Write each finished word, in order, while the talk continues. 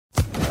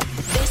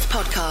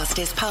podcast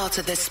is part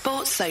of the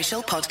Sports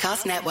Social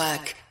Podcast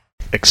Network.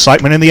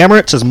 Excitement in the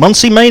Emirates as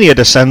Muncie Mania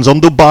descends on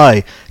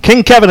Dubai.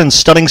 King Kevin and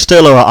stunning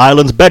Stirlo are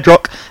Ireland's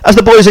bedrock as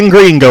the boys in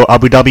green go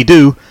Abu Dhabi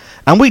do.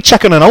 And we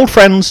check on old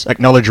friends,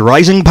 acknowledge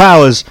rising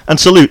powers, and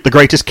salute the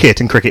greatest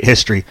kit in cricket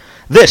history.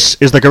 This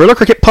is the Guerrilla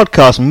Cricket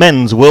Podcast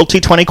Men's World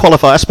T20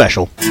 Qualifier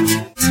Special.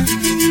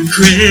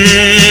 Cricket.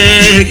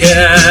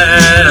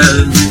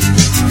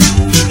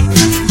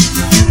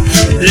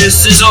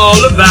 This is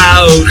all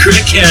about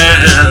cricket.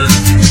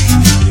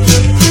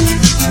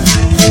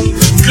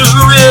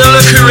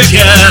 Guerrilla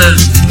cricket.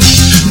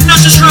 Not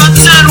just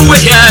runs and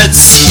wickets.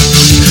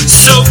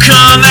 So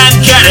come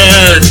and get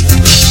it.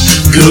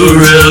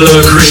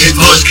 Guerrilla Cricket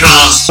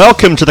Podcast.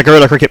 Welcome to the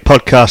Guerrilla Cricket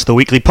Podcast, the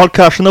weekly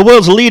podcast from the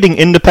world's leading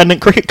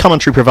independent cricket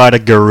commentary provider,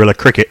 Guerrilla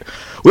Cricket.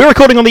 We're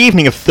recording on the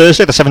evening of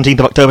Thursday, the 17th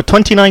of October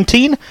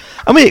 2019,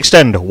 and we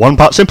extend 1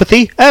 part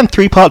sympathy and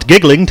 3 part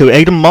giggling to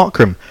Aidan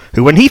Markram,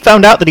 who, when he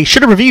found out that he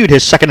should have reviewed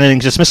his second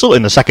innings dismissal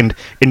in the second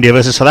India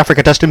vs South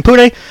Africa test in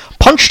Pune,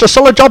 punched a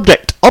solid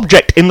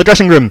object in the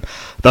dressing room,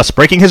 thus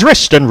breaking his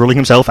wrist and ruling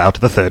himself out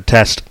of the third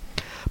test.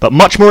 But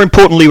much more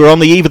importantly, we're on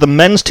the eve of the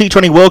Men's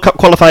T20 World Cup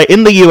qualifier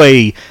in the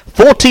UAE.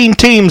 14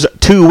 teams,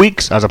 2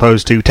 weeks, as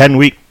opposed to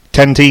 10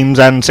 teams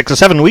and 6 or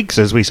 7 weeks,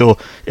 as we saw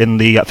in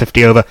the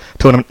 50-over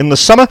tournament in the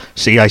summer.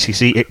 See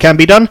ICC, it can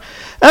be done.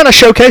 And a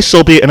showcase,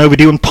 albeit an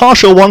overdue and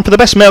partial one, for the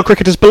best male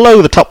cricketers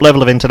below the top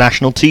level of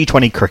international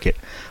T20 cricket.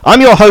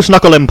 I'm your host,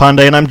 Knuckle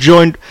Mpande, and I'm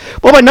joined,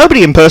 well, by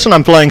nobody in person.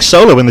 I'm flying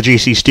solo in the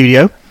GC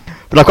studio.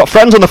 But I've got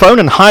friends on the phone,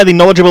 and highly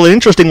knowledgeable and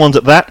interesting ones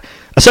at that.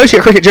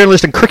 Associate cricket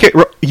journalist and Cricket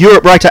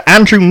Europe writer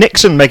Andrew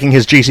Nixon making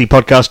his GC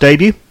podcast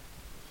debut.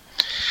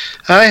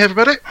 Hi,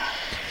 everybody.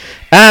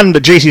 And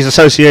GC's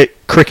Associate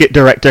Cricket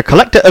Director,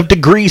 collector of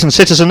degrees and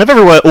citizen of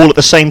everywhere all at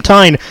the same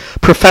time,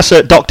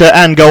 Professor, Doctor,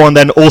 and go on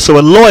then also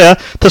a lawyer,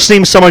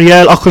 Tasneem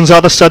Samariyal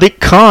Akhundzada Sadiq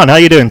Khan. How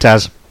you doing,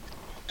 Taz?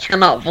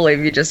 Cannot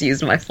believe you just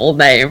used my full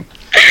name.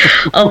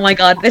 Oh my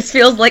god, this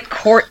feels like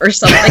court or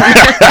something.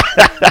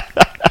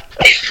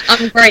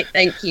 I'm great,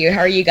 thank you.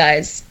 How are you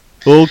guys?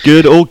 All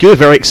good, all good.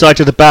 Very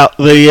excited about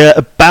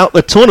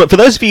the tournament. For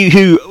those of you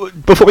who,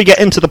 before we get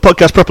into the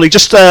podcast properly,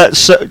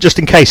 just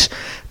in case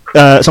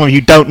some of you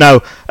don't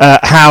know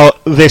how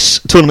this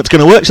tournament's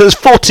going to work. So there's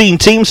 14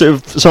 teams,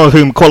 some of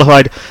whom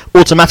qualified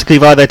automatically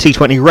via their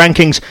T20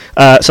 rankings,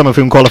 some of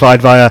whom qualified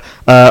via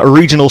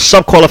regional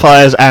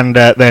sub-qualifiers and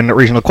then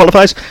regional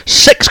qualifiers.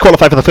 6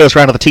 qualify for the first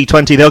round of the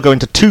T20. They'll go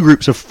into 2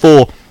 groups of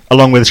 4,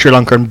 along with Sri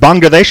Lanka and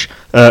Bangladesh,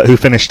 who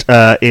finished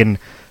in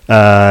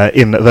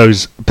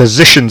those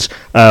positions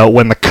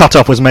when the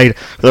cut-off was made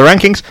for the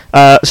rankings.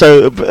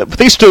 So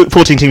these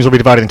 14 teams will be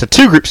divided into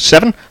 2 groups of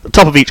 7. The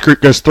top of each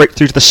group goes straight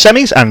through to the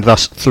semis and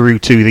thus through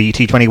to the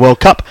T20 World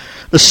Cup.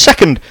 The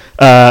second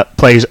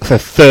plays the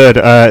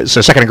third,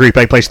 so second in Group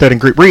A plays third in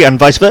Group B and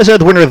vice versa.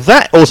 The winner of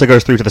that also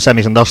goes through to the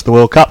semis and thus the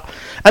World Cup.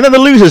 And then the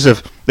losers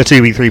of the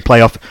 2v3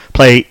 playoff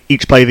play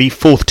the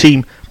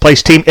 4th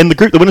place team in the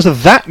group. The winners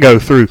of that go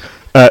through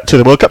to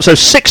the World Cup. So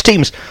 6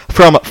 teams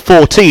from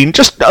 14.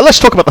 Just let's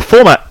talk about the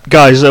format,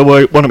 guys.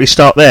 Why don't we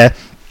start there?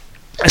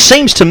 It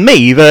seems to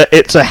me that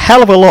it's a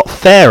hell of a lot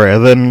fairer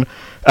than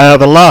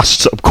the last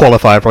sort of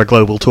qualifier for a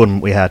global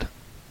tournament we had.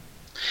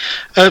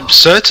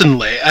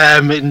 Certainly,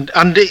 and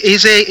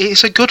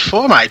it's a good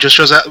format. It just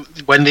shows that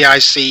when the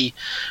IC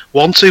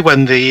want to,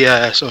 when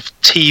the sort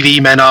of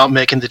TV men aren't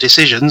making the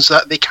decisions,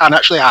 that they can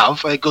actually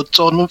have a good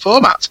tournament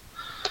format.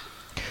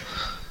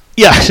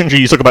 Yeah, essentially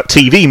you talk about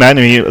TV men.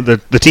 I mean, the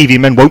TV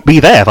men won't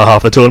be there for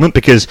half the tournament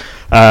because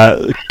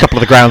a couple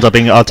of the grounds a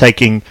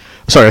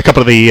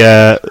couple of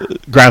the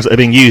grounds that are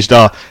being used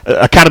are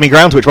academy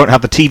grounds, which won't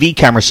have the TV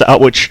camera set up,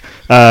 which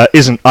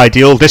isn't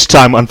ideal. This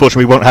time,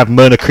 unfortunately, we won't have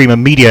Myrna Creamer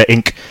Media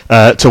Inc.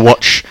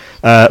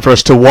 For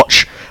us to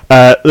watch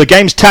the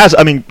games. Taz,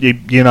 I mean,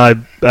 you and I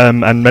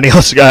and many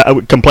others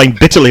complained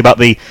bitterly about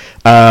the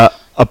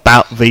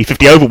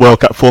 50-over World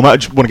Cup format. I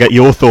just want to get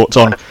your thoughts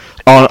on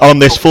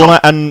this format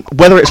and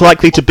whether it's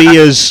likely to be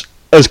as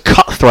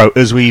cutthroat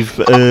as we've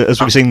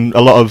seen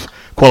a lot of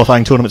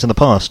qualifying tournaments in the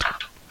past.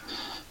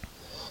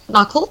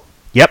 Knuckle?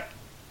 Yep,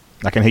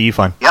 I can hear you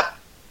fine. Yep.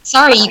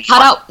 Sorry, you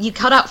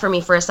cut out for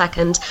me for a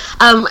second.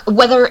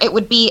 Whether it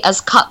would be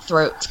as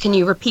cutthroat, can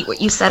you repeat what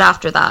you said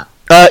after that?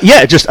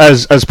 Yeah, just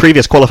as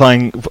previous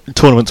qualifying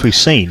tournaments we've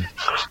seen.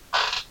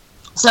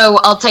 So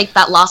I'll take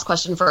that last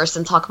question first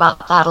and talk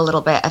about that a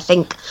little bit. I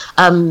think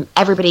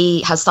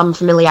everybody has some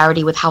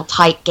familiarity with how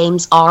tight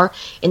games are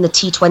in the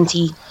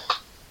T20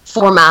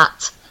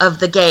 format of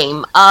the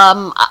game.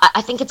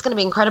 I think it's going to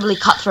be incredibly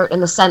cutthroat in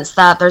the sense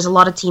that there's a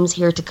lot of teams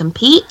here to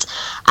compete,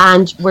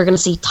 and we're going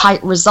to see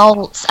tight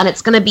results, and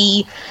it's going to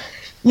be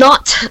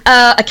not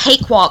a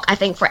cakewalk, I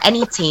think, for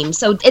any team.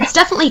 So it's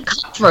definitely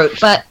cutthroat,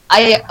 but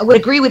I would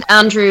agree with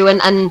Andrew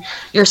and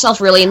yourself,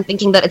 really, in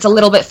thinking that it's a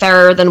little bit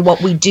fairer than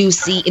what we do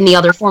see in the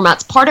other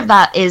formats. Part of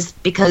that is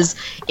because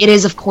it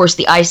is, of course,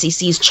 the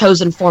ICC's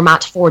chosen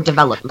format for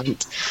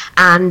development.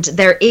 And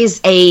there is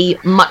a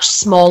much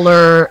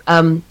smaller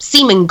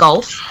seeming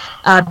gulf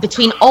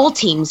between all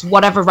teams,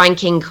 whatever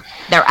ranking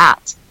they're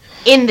at.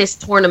 in this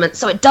tournament,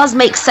 so it does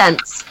make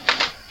sense.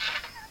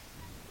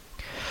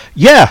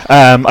 Yeah,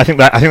 I think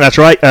that's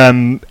right.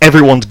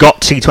 Everyone's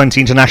got T20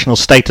 international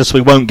status.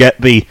 We won't get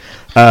the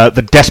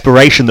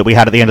desperation that we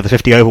had at the end of the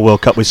 50 over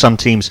World Cup with some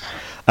teams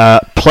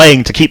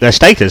playing to keep their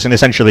status and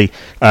essentially,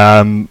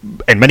 in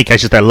many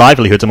cases, their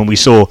livelihoods. I mean, we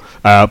saw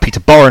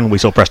Peter Boren, we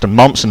saw Preston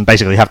Mompson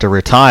basically have to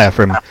retire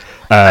from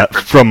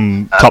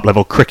top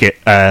level cricket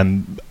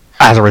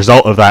as a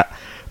result of that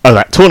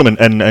tournament,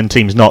 and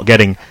teams not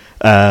getting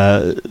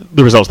the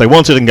results they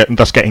wanted and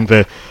thus getting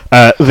the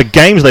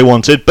games they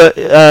wanted.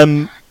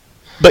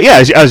 But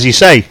yeah, as you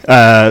say,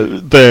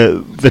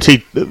 the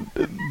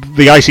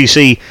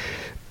ICC,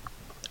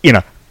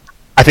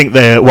 I think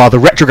while the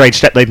retrograde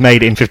step they've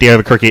made in 50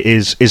 over cricket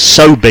is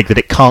so big that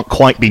it can't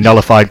quite be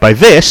nullified by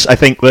this. I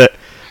think that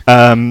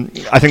some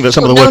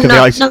of the work of the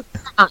ICC.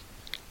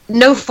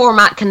 No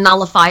format can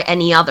nullify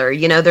any other.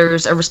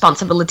 There's a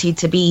responsibility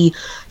to be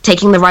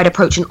taking the right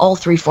approach in all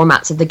three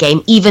formats of the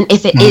game, even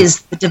if it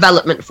is the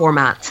development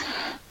format.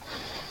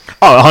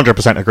 Oh,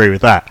 100% agree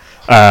with that.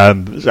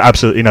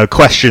 Absolutely no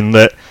question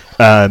that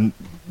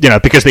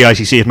because the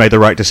ICC have made the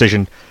right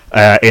decision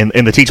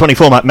in the T20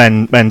 format,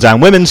 men's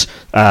and women's,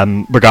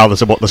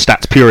 regardless of what the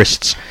stats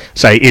purists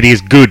say, it is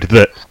good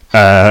that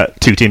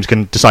two teams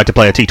can decide to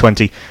play a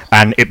T20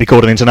 and it be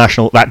called an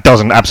international. That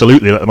doesn't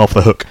absolutely let them off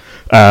the hook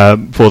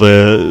for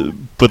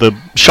the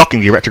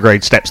shockingly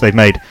retrograde steps they've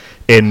made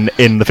in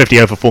the 50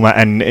 over format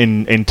and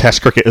in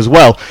Test cricket as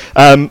well.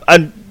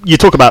 And you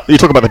talk about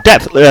the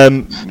depth.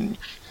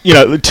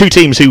 Two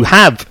teams who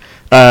have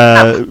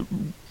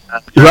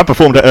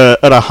performed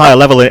at a higher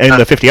level in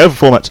the 50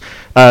 over formats.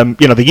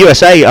 The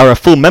USA are a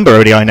full member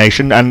ODI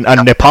nation, and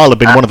Nepal have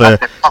been one of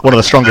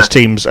the strongest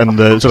teams and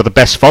the sort of the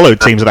best followed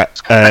teams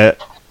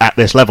at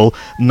this level.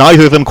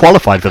 Neither of them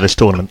qualified for this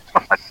tournament.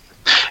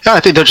 Yeah, I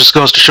think that just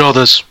goes to show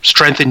there's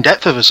strength in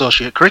depth of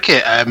associate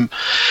cricket.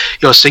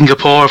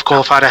 Singapore have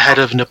qualified ahead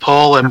of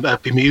Nepal, and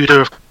Bermuda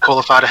have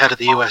qualified ahead of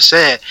the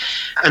USA.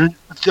 And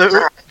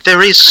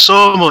there is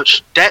so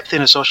much depth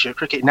in associate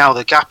cricket now.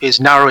 The gap is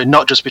narrowing,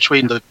 not just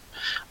between the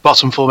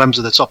bottom four members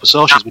of the top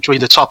associates,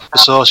 between the top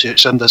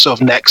associates and the sort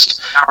of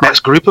next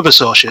group of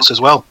associates as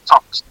well.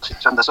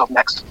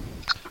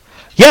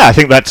 Yeah, I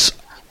think that's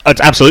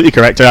absolutely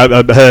correct. I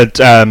heard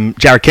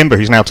Jared Kimber,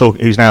 who's now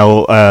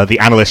the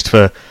analyst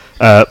for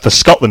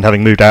Scotland,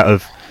 having moved out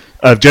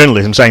of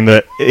journalism, saying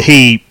that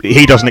he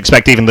doesn't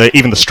expect even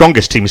the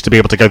strongest teams to be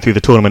able to go through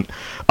the tournament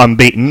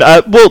unbeaten.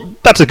 Well,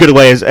 that's as good a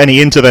way as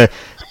any into the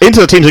teams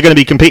that are going to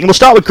be competing. We'll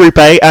start with Group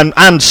A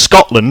and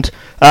Scotland.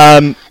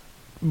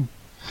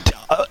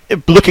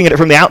 Looking at it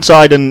from the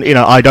outside, and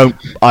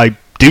I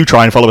do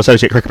try and follow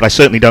associate cricket, but I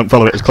certainly don't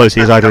follow it as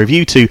closely as either of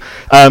you two.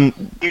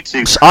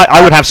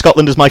 I would have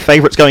Scotland as my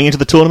favourites going into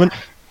the tournament.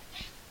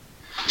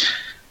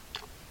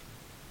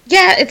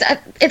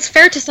 Yeah, it's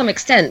fair to some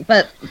extent,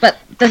 but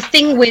the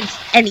thing with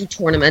any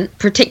tournament,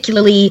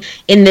 particularly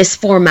in this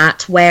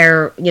format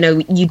where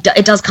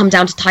it does come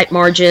down to tight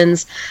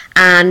margins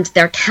and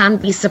there can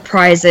be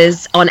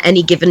surprises on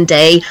any given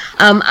day.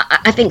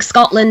 I think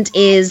Scotland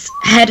is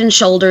head and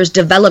shoulders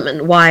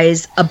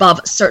development-wise above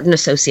certain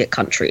associate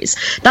countries.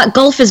 That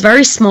gulf is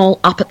very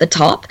small up at the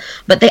top,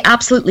 but they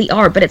absolutely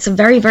are. But it's a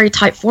very, very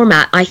tight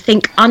format. I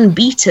think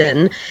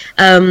unbeaten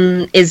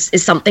is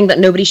something that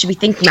nobody should be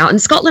thinking about.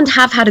 And Scotland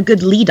have had a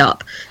good lead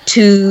up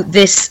to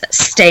this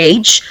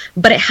stage,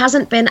 but it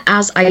hasn't been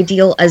as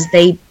ideal as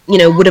they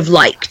would have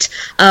liked.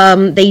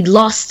 They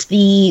lost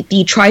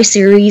the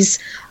tri-series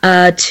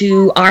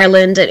to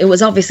Ireland. It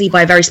was obviously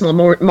by a very small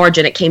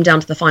margin. It came down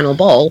to the final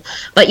ball,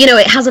 but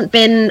it hasn't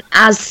been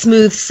as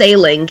smooth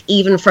sailing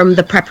even from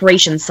the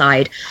preparation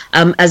side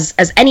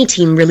as any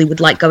team really would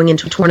like going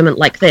into a tournament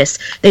like this.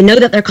 They know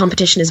that their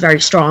competition is very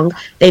strong.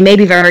 They may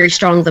be very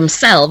strong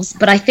themselves,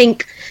 but I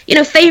think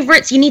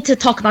favorites, you need to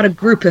talk about a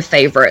group of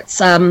favorites.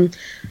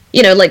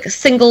 Like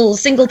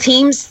single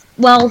teams,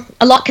 well,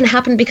 a lot can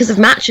happen because of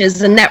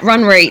matches and net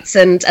run rates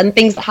and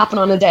things that happen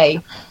on a day.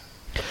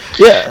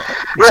 Yeah.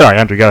 Sorry,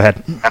 Andrew, go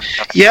ahead.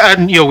 Yeah,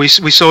 and we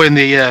saw in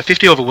the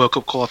 50 over World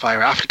Cup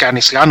qualifier,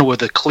 Afghanistan were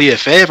the clear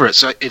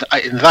favourites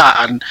in that,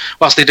 and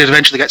whilst they did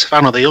eventually get to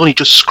final, they only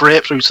just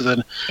scraped through to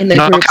the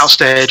knockout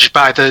stage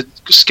by the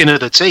skin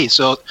of the teeth.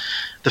 So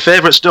the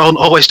favourites don't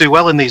always do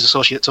well in these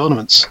associate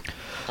tournaments.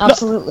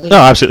 Absolutely. No,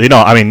 absolutely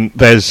not. I mean,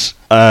 there's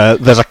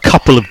a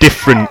couple of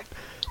different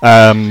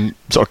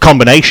sort of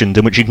combinations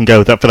in which you can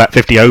go for that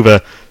 50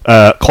 over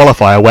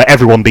qualifier where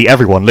everyone beat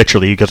everyone,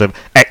 literally, because of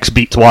X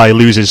beats Y,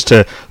 loses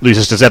to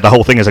Z. The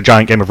whole thing is a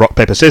giant game of rock,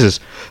 paper,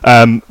 scissors.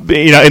 In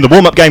the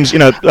warm-up games, the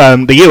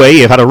UAE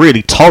have had a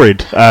really torrid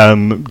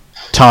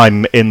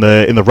time in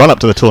the run-up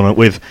to the tournament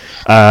with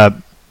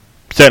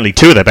certainly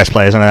two of their best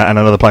players and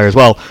another player as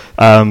well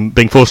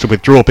being forced to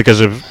withdraw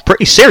because of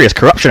pretty serious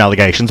corruption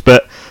allegations,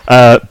 but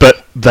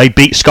they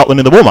beat Scotland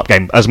in the warm-up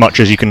game as much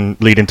as you can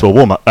read into a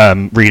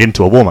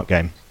warm-up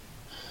game.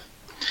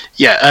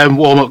 Yeah,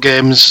 warm-up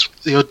games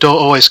don't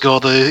always go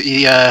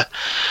the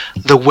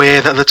way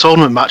that the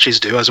tournament matches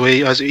do, as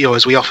we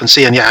often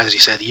see. And yeah, as you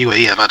said, the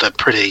UAE have had a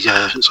pretty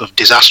sort of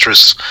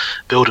disastrous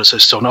build-up to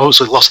this tournament.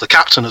 Also lost the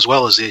captain as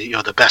well as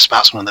the best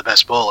batsman and the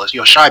best bowler.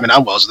 Shaiman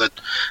Anwar's I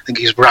think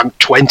he's ranked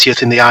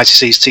 20th in the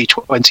ICC's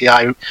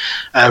T20I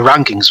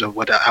rankings,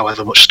 or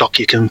however much stock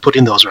you can put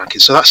in those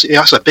rankings. So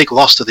that's a big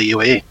loss to the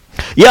UAE.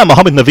 Yeah,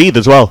 Mohammed Naveed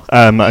as well,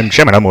 and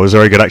Shaiman Anwar was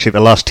very good actually at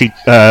the last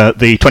the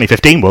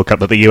 2015 World Cup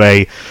that the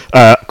UAE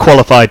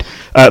qualified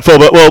for.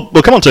 But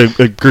we'll come on to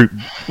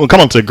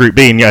Group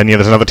B, and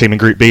there's another team in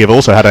Group B have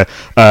also had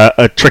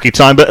a tricky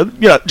time. But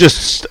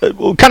just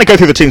we'll kind of go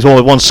through the teams one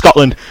by one.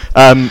 Scotland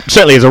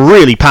certainly is a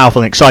really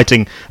powerful and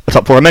exciting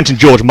top four. I mentioned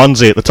George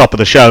Munsey at the top of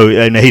the show,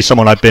 and he's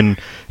someone I've been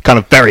kind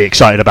of very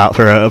excited about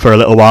for a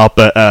little while.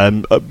 But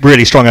a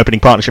really strong opening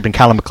partnership in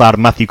Callum McLeod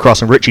and Matthew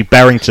Cross and Richie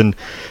Berrington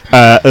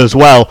as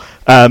well.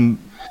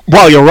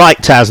 While you're right,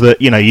 Taz,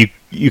 that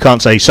you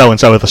can't say so and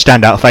so are the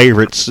standout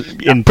favourites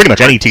in pretty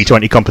much any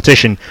T20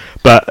 competition,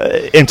 but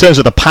in terms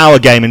of the power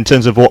game, in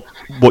terms of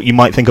what you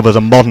might think of as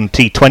a modern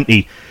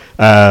T20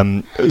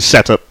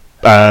 setup,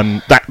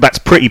 that's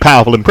pretty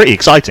powerful and pretty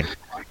exciting.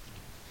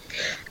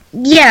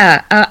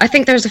 Yeah, I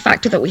think there's a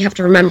factor that we have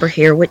to remember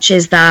here, which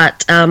is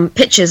that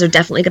pitches are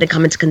definitely going to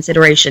come into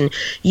consideration.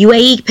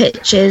 UAE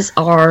pitches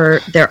are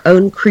their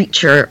own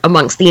creature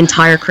amongst the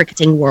entire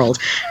cricketing world,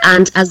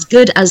 and as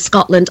good as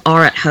Scotland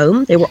are at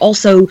home, they were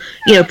also,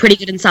 pretty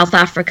good in South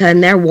Africa in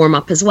their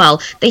warm-up as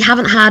well. They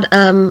haven't had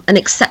an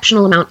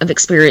exceptional amount of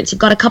experience. You've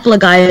got a couple of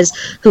guys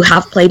who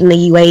have played in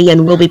the UAE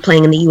and will be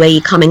playing in the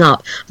UAE coming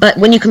up, but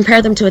when you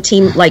compare them to a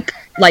team like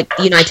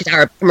the United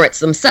Arab Emirates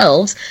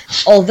themselves,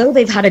 although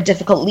they've had a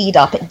difficult lead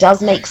up, it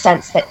does make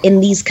sense that in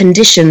these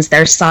conditions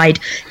their side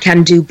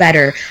can do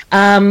better.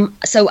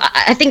 So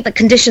I think the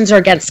conditions are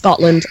against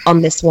Scotland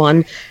on this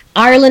one.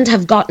 Ireland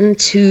have gotten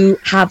to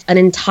have an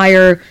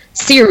entire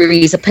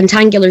series, a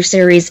pentangular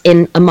series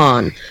in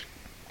Amman.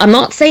 I'm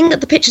not saying that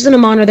the pitches in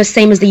Amman are the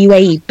same as the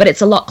UAE, but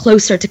it's a lot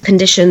closer to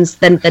conditions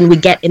than we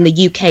get in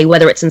the UK,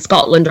 whether it's in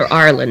Scotland or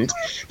Ireland,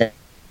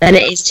 than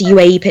it is to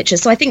UAE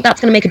pitches. So I think that's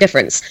going to make a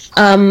difference.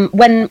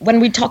 When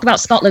we talk about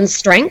Scotland's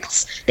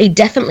strengths, they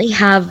definitely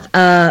have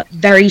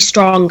very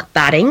strong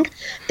batting.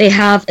 They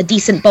have a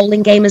decent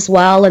bowling game as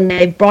well, and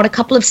they've brought a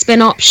couple of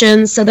spin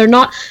options, so they're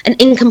not an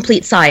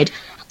incomplete side.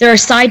 They're a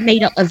side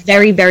made up of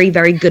very, very,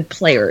 very good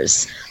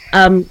players.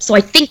 So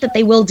I think that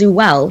they will do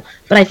well,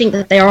 but I think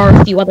that there are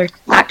a few other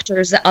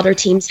factors that other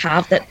teams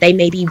have that they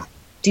maybe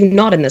do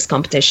not in this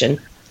competition.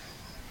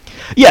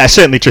 Yeah,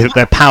 certainly true that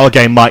their power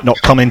game might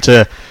not come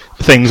into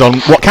things on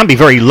what can be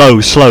very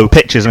low, slow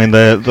pitches. I mean,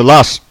 the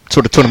last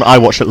sort of tournament I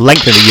watched at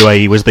length in the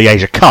UAE was the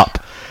Asia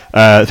Cup,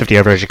 50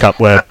 over Asia Cup,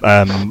 where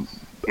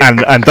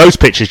and those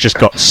pitches just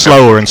got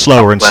slower and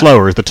slower and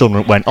slower as the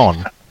tournament went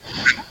on.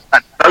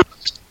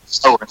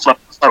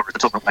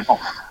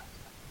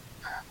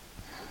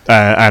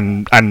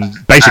 And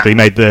basically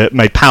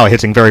made power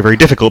hitting very, very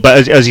difficult.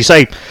 But as you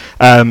say,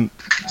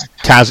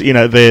 Taz,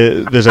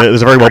 there's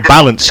a very well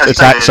balanced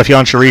attack.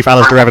 Sufyan Sharif,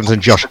 Alistair Evans,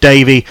 and Josh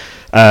Davey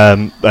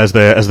as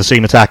the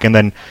seam attack, and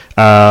then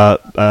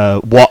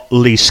Watt,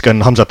 Leask,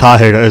 and Hamza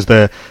Tahir as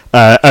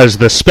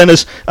the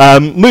spinners.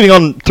 Moving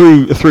on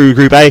through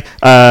Group A,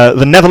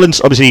 the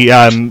Netherlands, obviously.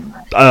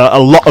 A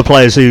lot of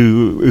players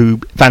who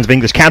fans of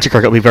English county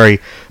cricket will be very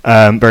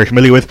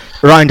familiar with.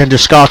 Ryan den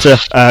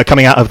Descartes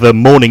coming out of the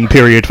mourning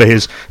period for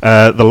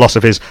the loss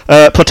of his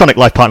platonic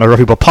life partner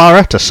Ravi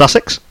Bopara to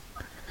Sussex.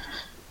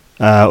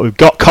 We've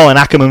got Colin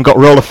Ackerman, we've got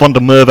Roelof van der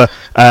Merwe,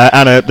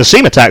 and the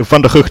seam attack,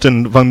 Van der Gucht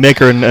and Van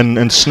Meeker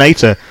and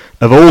Snater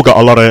have all got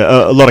a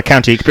lot of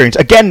county experience.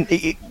 Again,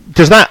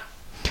 does that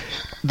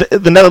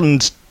the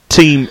Netherlands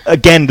team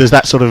again? Does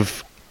that sort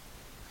of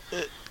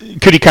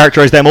could you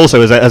characterise them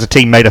also as a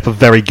team made up of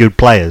very good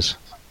players?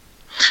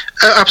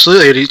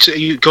 Absolutely,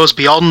 it goes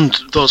beyond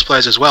those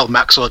players as well.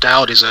 Max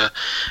O'Dowd is a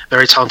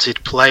very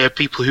talented player.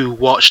 People who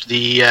watched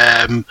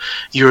the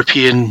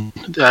European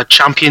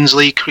Champions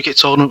League cricket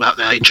tournament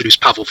that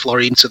introduced Pavel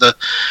Florin to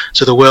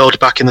the world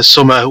back in the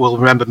summer will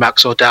remember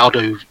Max O'Dowd,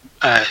 who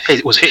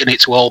was hitting it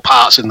to all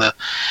parts in the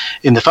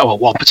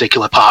one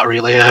particular part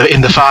really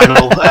in the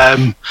final.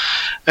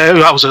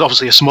 That was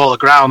obviously a smaller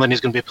ground than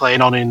he's going to be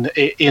playing on in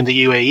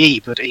the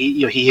UAE, but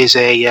he is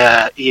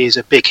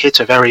a big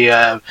hitter, very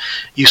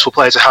useful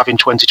player to have in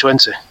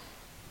 2020.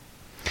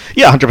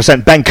 Yeah,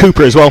 100%. Ben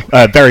Cooper as well,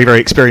 very, very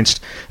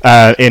experienced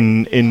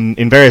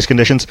in various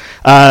conditions.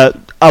 A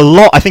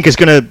lot, I think, is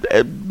going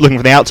to, looking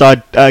from the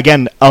outside,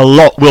 again, a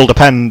lot will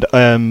depend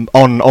on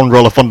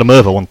Roelof van der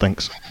Merwe, one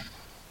thinks.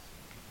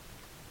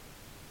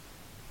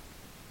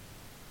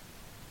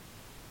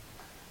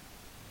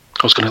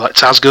 I was going to let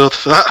Taz go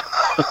for that.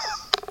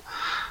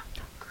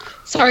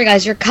 Sorry,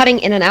 guys, you're cutting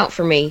in and out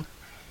for me.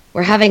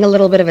 We're having a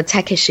little bit of a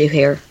tech issue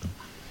here.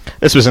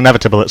 This was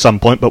inevitable at some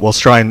point, but we'll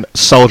try and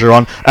soldier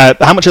on.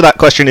 How much of that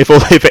question, if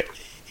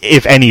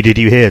any, did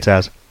you hear,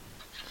 Taz?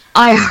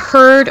 I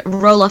heard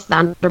Roelof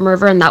van der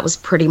Merwe, and that was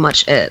pretty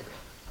much it.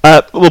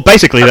 Well,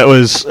 basically, that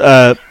was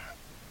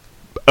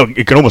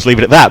you can almost leave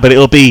it at that, but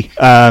it'll be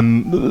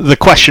the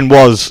question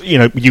was,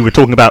 you were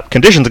talking about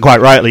conditions, and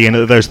quite rightly,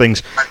 those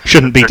things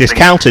shouldn't be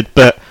discounted,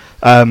 but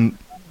in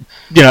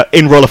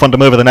Roelof van der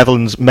Merwe, the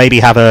Netherlands maybe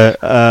have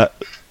a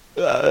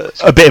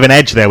bit of an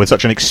edge there with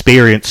such an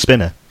experienced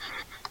spinner.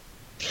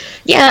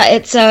 Yeah,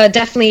 it's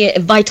definitely a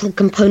vital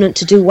component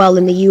to do well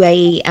in the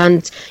UAE,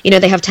 and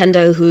they have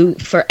Tendo, who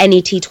for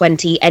any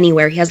T20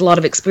 anywhere, he has a lot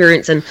of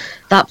experience in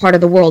that part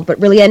of the world, but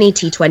really any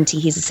T20,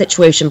 he's a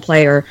situation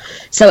player.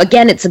 So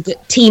again, it's a good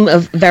team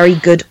of very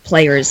good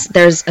players.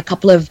 There's a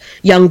couple of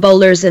young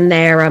bowlers in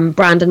there,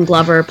 Brandon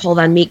Glover, Paul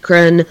van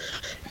Meekeren,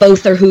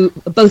 both of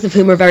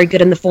whom are very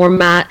good in the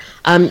format.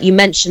 You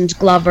mentioned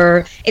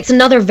Glover. It's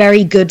another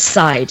very good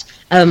side.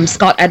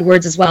 Scott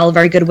Edwards as well,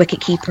 very good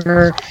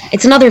wicketkeeper.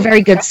 It's another very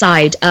good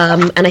side,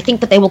 and I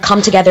think that they will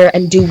come together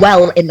and do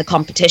well in the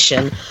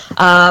competition.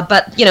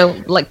 But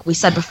like we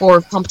said before,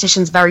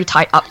 competition's very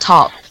tight up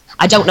top.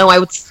 I don't know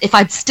if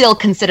I'd still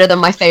consider them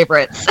my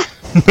favourites.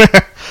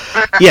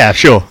 Yeah,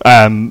 sure.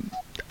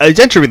 It's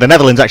interesting with the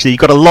Netherlands, actually. You've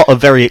got a lot of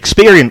very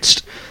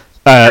experienced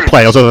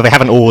players, although they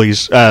haven't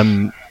always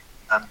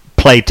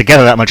played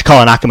together that much.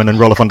 Colin Ackerman and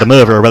Roelof van der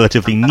Merwe are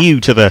relatively new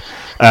to the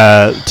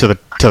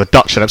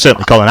Dutch setup.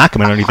 Certainly Colin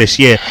Ackerman only this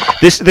year.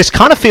 This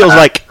kind of feels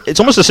like it's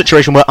almost a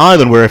situation where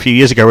Ireland were a few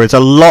years ago, where it's a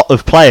lot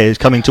of players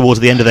coming towards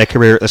the end of their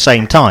career at the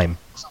same time.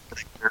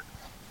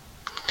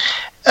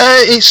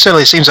 It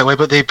certainly seems that way,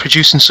 but they're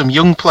producing some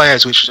young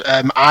players, which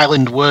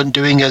Ireland weren't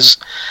doing as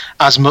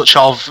much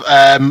of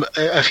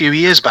a few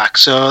years back.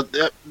 So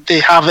they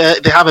have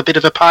a bit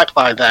of a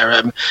pipeline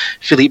there.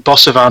 Philippe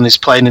Bossevan is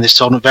playing in this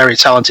tournament, very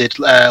talented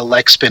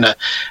leg spinner,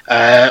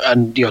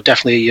 and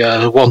definitely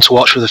one to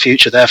watch for the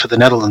future there for the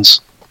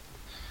Netherlands.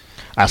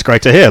 That's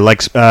great to hear.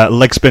 Leg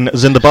spin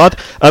Zindabad.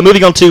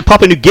 Moving on to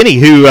Papua New Guinea,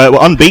 who were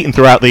unbeaten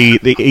throughout the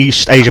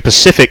East Asia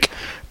Pacific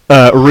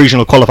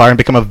regional qualifier and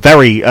become a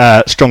very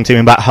strong team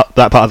in that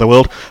part of the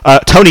world.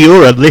 Tony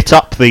Ura lit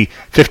up the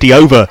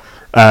 50-over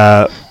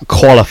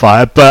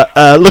qualifier, but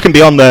looking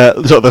beyond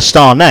the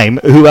star name,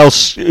 who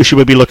else should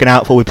we be looking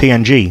out for with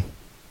PNG?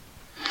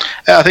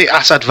 I think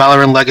Asad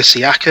Valor and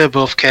Legacy Aka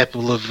both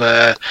capable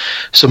of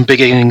some big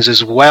innings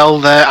as well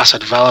there.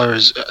 Asad Valor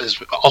has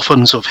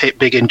often sort of hit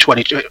big in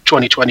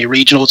 2020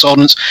 regional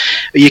tournaments.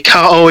 You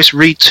can't always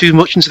read too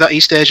much into that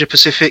East Asia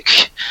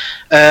Pacific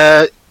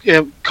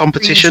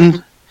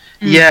competition.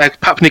 Yeah,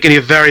 Papua New Guinea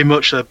are very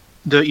much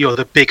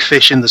the big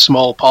fish in the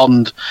small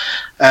pond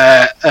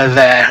there.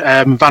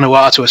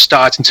 Vanuatu are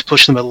starting to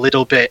push them a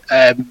little bit,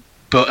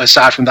 but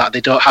aside from that,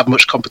 they don't have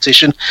much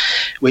competition,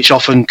 which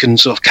often can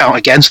sort of count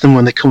against them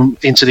when they come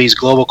into these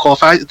global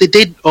qualifiers. They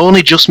did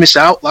only just miss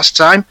out last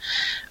time,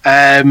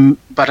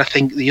 but I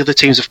think the other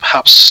teams have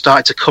perhaps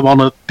started to come on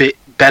a bit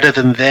better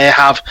than they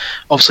have.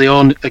 Obviously,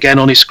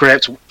 only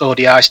scraped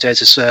ODI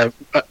status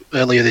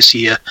earlier this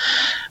year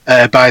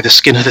by the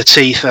skin of the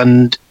teeth,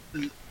 and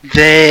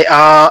they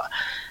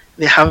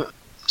have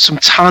some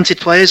talented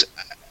players.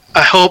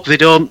 I hope they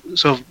don't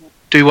sort of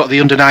do what the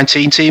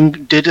under-19 team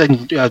did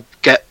and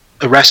get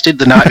arrested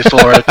the night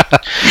before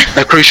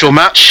a crucial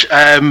match.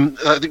 That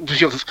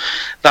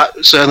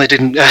certainly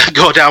didn't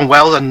go down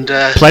well. And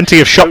plenty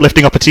of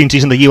shoplifting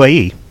opportunities in the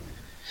UAE.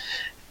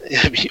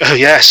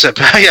 Yes,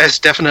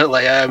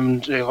 definitely.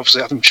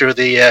 Obviously, I'm sure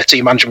the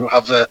team management will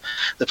have the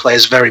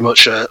players very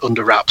much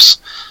under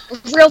wraps.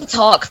 Real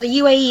talk, the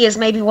UAE is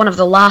maybe one of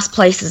the last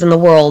places in the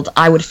world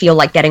I would feel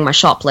like getting my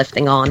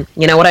shoplifting on.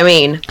 You know what I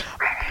mean?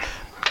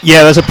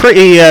 Yeah, there's a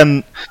pretty,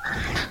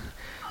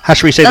 how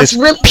should we say this,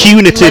 really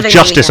punitive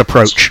justice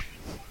approach.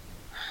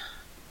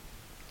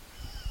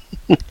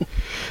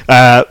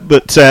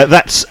 But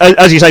that's,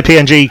 as you say,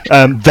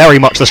 PNG very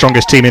much the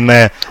strongest team in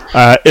their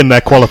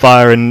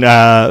qualifier, and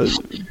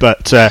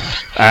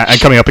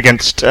coming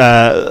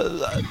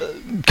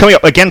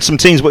up against some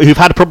teams who've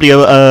had probably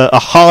a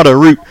harder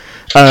route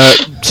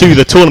to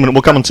the tournament.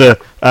 We'll come on to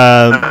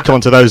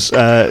those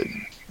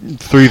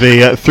through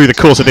the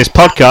course of this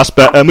podcast.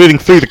 But moving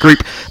through the group,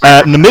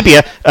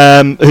 Namibia,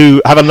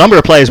 who have a number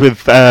of players with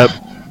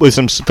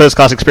some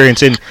first-class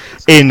experience in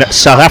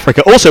South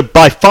Africa. Also,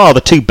 by far, the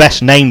two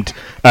best-named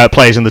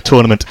players in the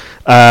tournament,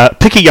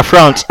 Picky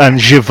Jafrant and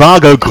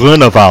Zhivago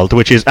Grunewald,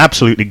 which is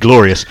absolutely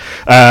glorious.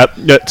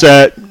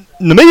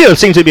 Namibia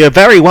seems to be a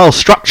very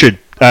well-structured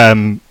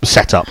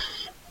setup.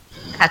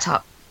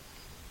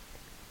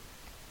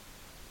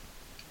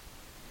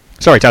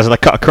 Sorry, Taz, I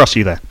cut across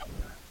you there.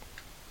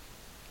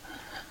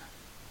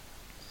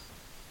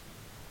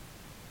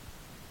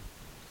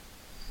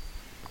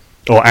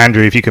 Or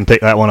Andrew, if you can pick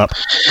that one up.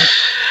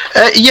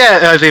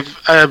 They've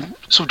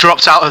sort of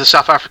dropped out of the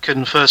South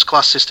African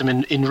first-class system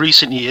in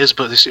recent years,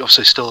 but there's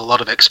obviously still a lot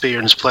of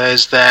experienced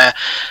players there.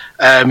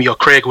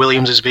 Craig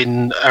Williams has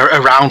been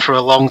around for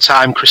a long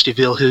time, Christy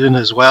Vilhoen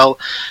as well.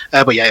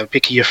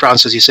 Piquet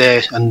France, as you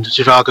say, and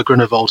Zhivago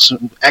Grunewald,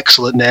 some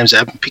excellent names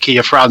there.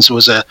 Piquet France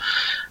was a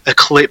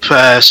clip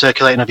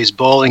circulating of his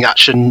bowling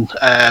action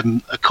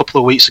a couple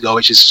of weeks ago,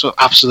 which is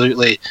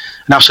absolutely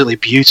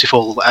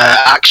beautiful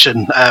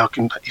action. I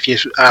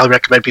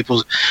recommend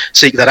people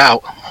seek that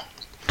out.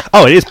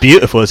 Oh, it is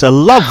beautiful. It's a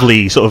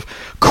lovely sort of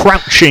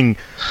crouching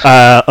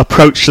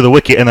approach to the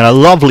wicket, and then a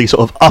lovely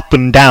sort of up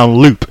and down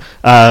loop.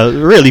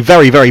 Really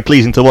very, very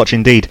pleasing to watch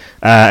indeed.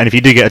 And if you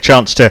do get a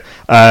chance to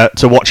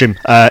watch him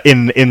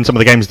in some of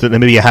the games that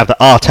Namibia have that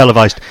are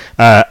televised,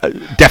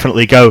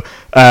 definitely go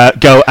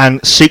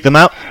and seek them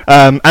out.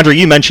 Andrew,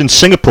 you mentioned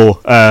Singapore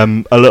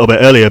a little bit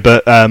earlier,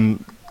 but a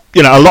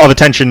lot of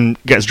attention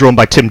gets drawn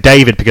by Tim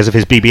David because of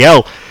his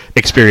BBL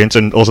experience,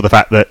 and also the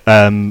fact that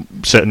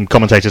certain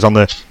commentators on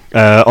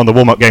the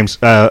warm-up games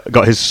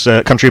got his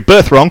country of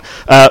birth wrong.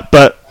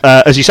 But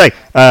as you say,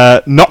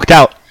 knocked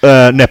out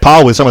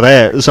Nepal with some of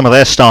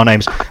their star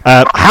names.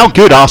 How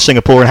good are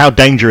Singapore, and how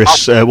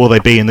dangerous will they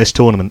be in this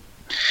tournament?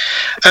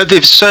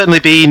 They've certainly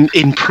been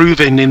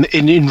improving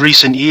in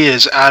recent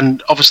years,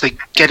 and obviously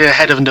getting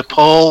ahead of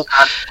Nepal.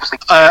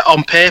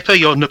 On paper,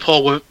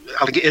 Nepal were,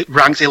 I think, it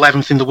ranked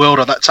 11th in the world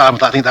at that time.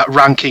 I think that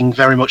ranking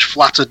very much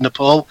flattered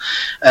Nepal.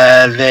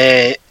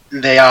 They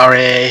are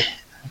a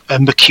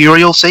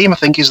mercurial team, I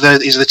think is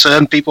the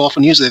term people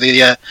often use.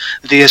 They're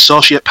the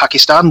associate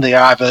Pakistan. They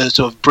are either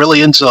sort of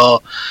brilliant or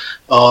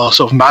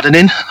sort of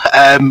maddening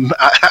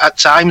at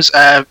times.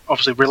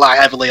 Obviously, rely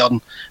heavily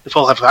on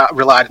Nepal have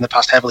relied in the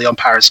past heavily on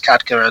Paris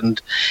Khadka,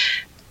 and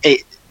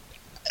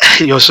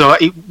so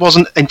it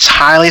wasn't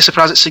entirely a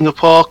surprise that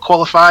Singapore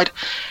qualified,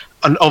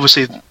 and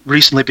obviously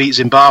recently beat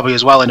Zimbabwe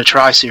as well in a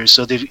tri-series.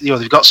 So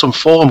they've got some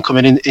form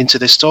coming into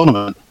this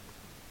tournament.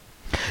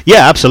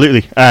 Yeah,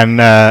 absolutely, and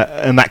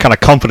that kind of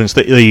confidence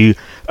that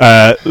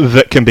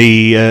that can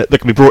be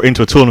brought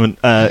into a tournament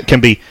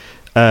can be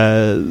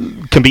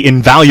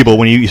invaluable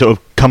when you sort of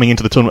coming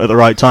into the tournament at the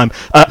right time.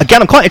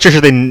 Again, I'm quite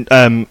interested in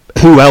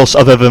who else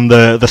other than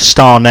the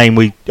star name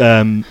we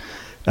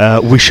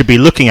should be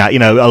looking at.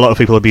 A lot of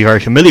people would be very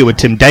familiar with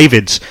Tim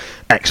David's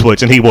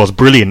exploits, and he was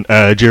brilliant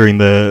during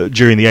the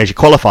Asia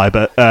qualifier.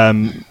 But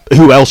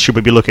who else should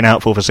we be looking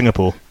out for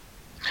Singapore?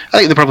 I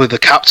think they're probably the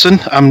captain,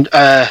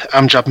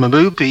 Amjad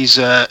Mahmood. He's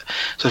seems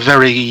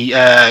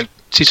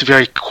to be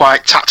very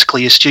quite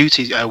tactically astute,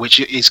 which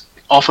is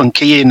often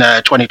key in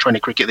 2020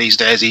 cricket these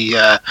days. He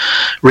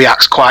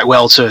reacts quite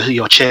well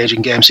to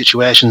changing game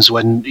situations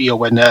when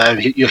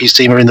his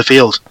team are in the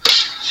field.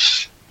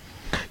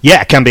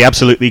 Yeah, it can be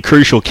absolutely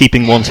crucial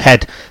keeping one's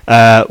head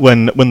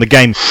when the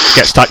game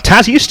gets tight.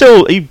 Taz, are you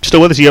still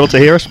with us? Are you able to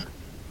hear us?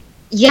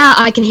 Yeah,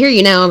 I can hear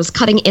you now. I was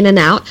cutting in and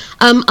out.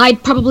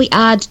 I'd probably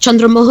add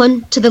Chandra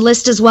Mohan to the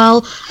list as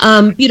well.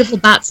 Beautiful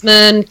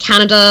batsman.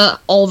 Canada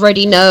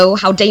already know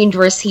how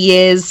dangerous he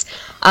is.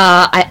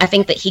 I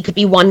think that he could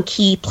be one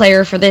key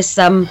player for this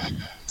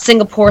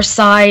Singapore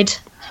side.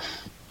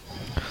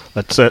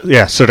 That's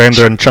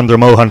Surendra and Chandra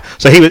Mohan.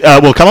 So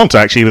we'll come on to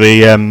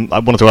actually I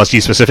wanted to ask you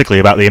specifically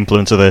about the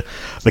influence of the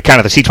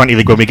Canada T20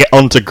 League when we get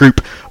on to Group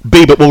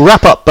B, but we'll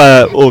wrap up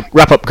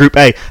Group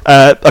A.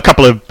 A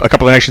couple of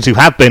nations who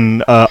have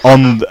been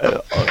on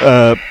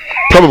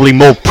probably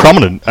more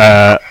prominent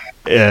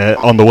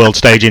on the world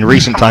stage in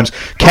recent times.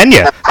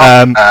 Kenya,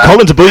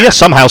 Colin Tabuya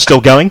somehow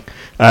still going.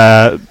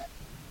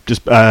 He's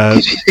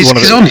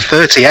only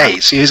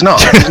 38, so he's not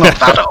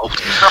that old.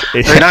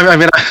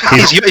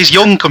 He's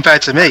young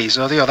compared to me,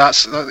 so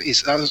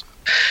he's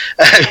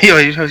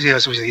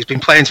been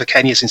playing for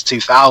Kenya since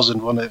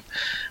 2000, one of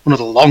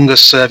the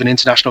longest serving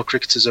international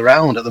cricketers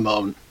around at the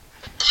moment.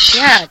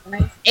 Yeah,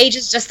 age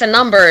is just a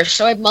number.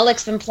 Shoaib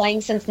Malik's been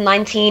playing since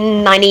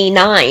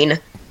 1999.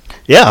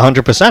 Yeah,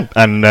 100%.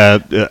 And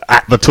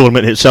at the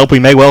tournament itself, we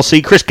may well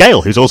see Chris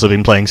Gale, who's also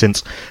been playing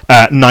since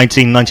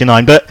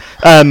 1999. But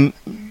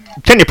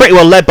Kenya pretty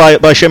well led by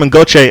Sheman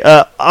Goche.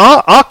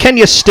 Are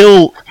Kenya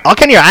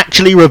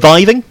actually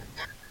reviving?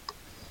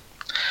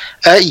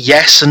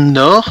 Yes and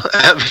no,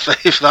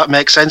 if that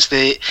makes sense.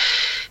 They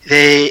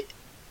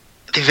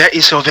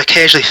sort of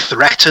occasionally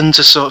threaten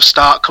to sort of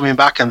start coming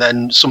back, and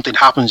then something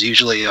happens,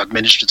 usually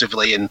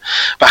administratively, and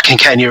back in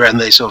Kenya, and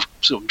they sort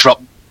of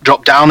drop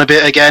down a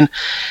bit again.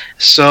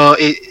 So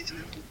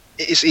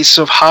it's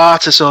sort of hard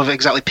to sort of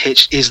exactly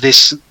pitch. Is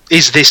this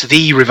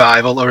the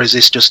revival, or is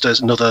this just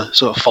another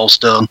sort of false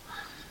dawn?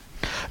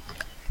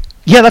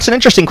 Yeah, that's an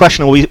interesting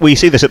question. We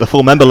see this at the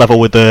full member level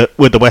with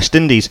the West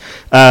Indies.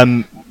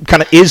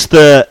 Kind of is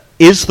the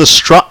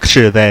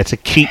structure there to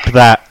keep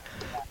that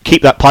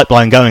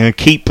pipeline going and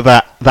keep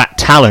that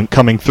talent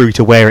coming through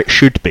to where it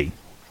should be?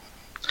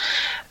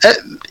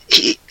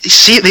 It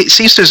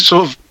seems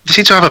to they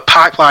seem to have a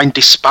pipeline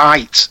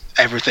despite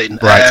everything.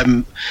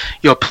 Right.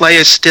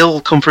 Players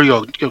still come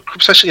through.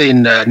 Especially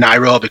in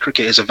Nairobi,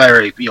 cricket is a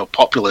very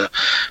popular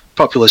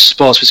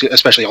sport,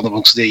 especially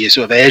amongst the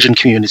sort of Asian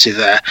community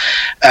there,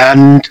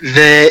 and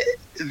they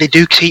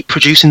do keep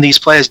producing these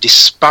players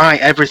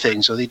despite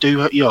everything. So they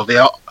do, they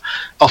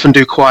often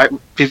do quite.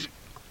 They've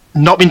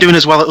not been doing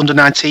as well at under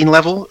 19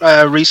 level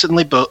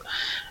recently, but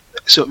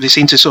they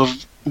seem to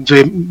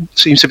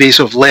be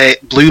sort of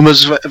late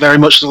bloomers very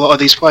much, a lot of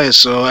these players.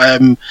 So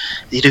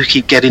they do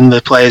keep getting the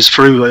players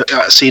through at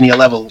a senior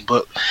level.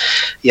 But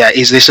yeah,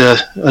 is this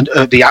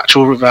the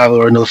actual revival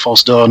or another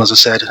false dawn? As I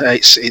said,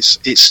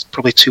 it's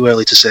probably too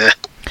early to say.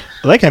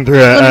 They came through.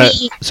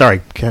 Sorry,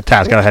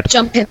 Taz, go ahead.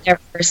 Jump in there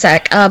for a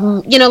sec. I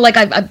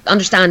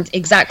understand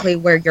exactly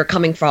where you're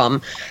coming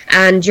from,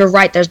 and you're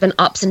right. There's been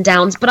ups and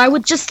downs, but I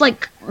would just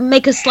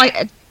make a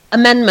slight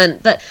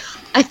amendment that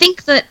I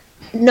think that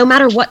no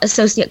matter what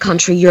associate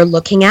country you're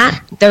looking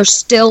at, there's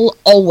still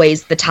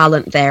always the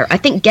talent there. I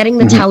think getting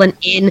the talent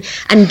in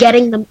and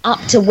getting them up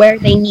to where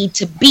they need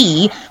to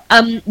be.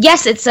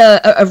 Yes, it's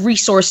a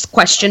resource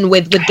question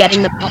with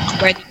getting them up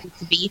to where they need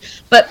to be,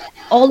 but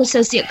all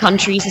associate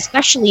countries,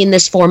 especially in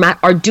this format,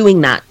 are doing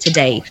that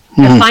today.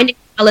 They're finding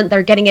talent,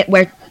 they're getting it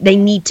where they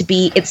need to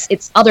be.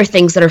 It's other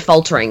things that are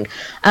faltering.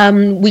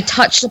 We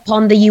touched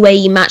upon the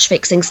UAE match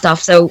fixing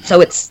stuff, so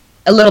it's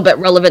a little bit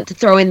relevant to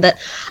throw in that.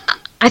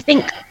 I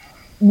think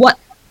what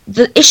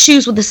the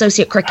issues with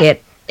associate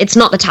cricket, it's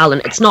not the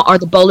talent, it's not are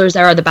the bowlers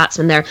there, are the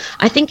batsmen there.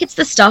 I think it's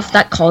the stuff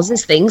that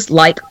causes things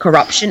like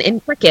corruption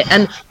in cricket.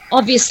 And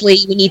obviously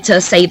we need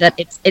to say that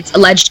it's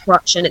alleged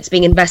corruption, it's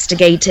being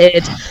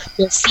investigated,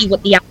 we'll see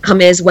what the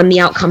outcome is when the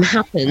outcome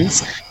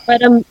happens.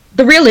 But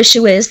the real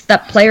issue is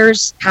that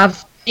players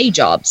have day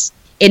jobs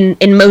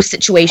in most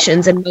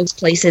situations, in most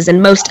places,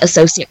 in most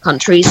associate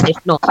countries,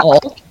 if not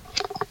all.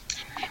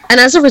 And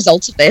as a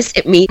result of this,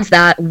 it means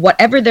that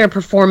whatever their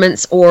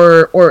performance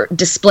or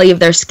display of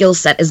their skill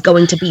set is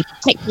going to be,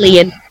 particularly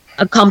in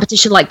a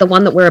competition like the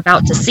one that we're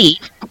about to see,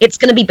 it's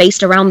going to be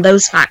based around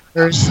those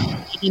factors,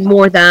 maybe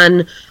more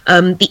than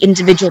the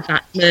individual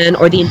batsmen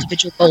or the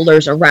individual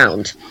bowlers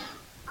around.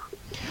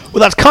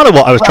 Well, that's kind of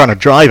what I was trying to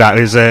drive at,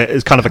 is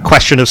kind of a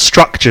question of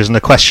structures and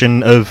a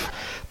question of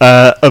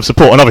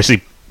support, and obviously,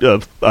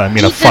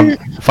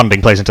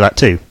 funding plays into that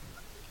too.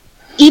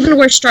 Even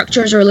where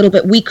structures are a little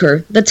bit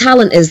weaker, the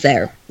talent is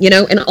there.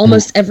 In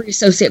almost every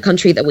associate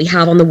country that we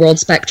have on the world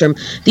spectrum,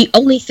 the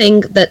only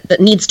thing that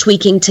needs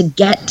tweaking to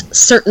get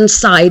certain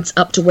sides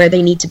up to where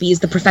they need to be is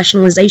the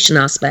professionalization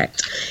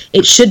aspect.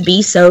 It should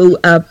be so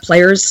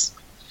players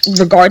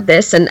regard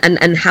this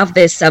and have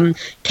this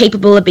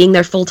capable of being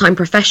their full-time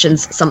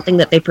professions, something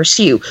that they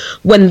pursue.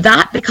 When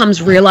that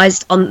becomes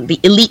realized on the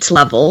elite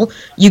level,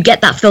 you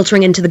get that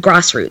filtering into the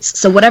grassroots.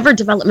 So whatever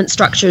development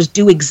structures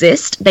do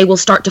exist, they will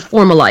start to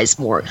formalize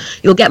more.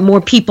 You'll get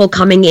more people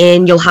coming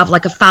in, you'll have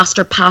a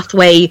faster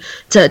pathway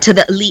to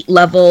the elite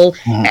level.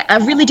 I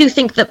really do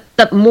think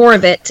that more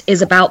of it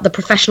is about the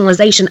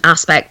professionalization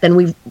aspect than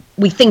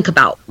we think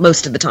about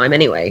most of the time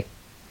anyway.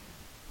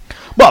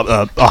 Well,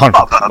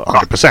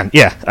 100%,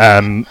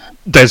 yeah.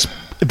 There's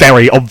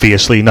very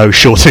obviously no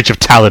shortage of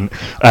talent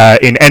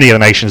in any of the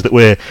nations that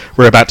we're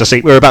about to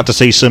see.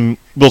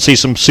 We'll see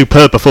some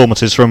superb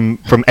performances from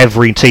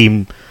every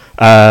team,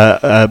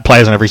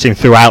 players on every team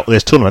throughout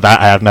this tournament. That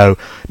I have no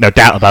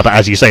doubt about. But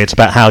as you say, it's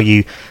about how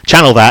you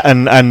channel that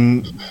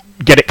and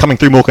get it coming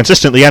through more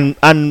consistently,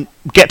 and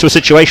get to a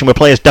situation where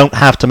players don't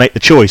have to make the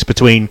choice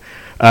between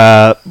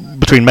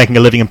making a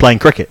living and playing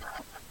cricket.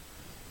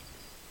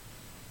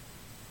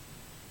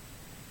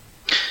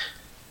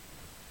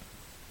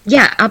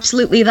 Yeah,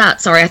 absolutely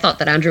that. Sorry, I thought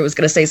that Andrew was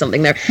going to say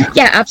something there.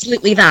 Yeah,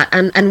 absolutely that.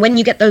 And when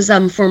you get those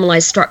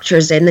formalized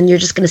structures in, then you're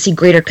just going to see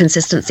greater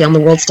consistency on the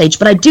world stage.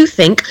 But I do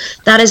think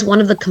that is one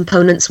of the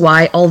components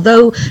why,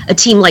 although a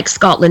team like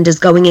Scotland is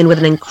going in with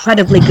an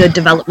incredibly good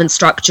development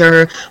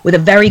structure, with a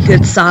very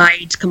good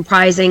side,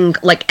 comprising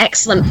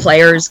excellent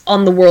players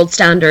on the world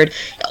standard,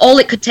 all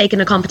it could take in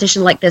a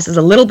competition like this is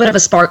a little bit of a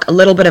spark, a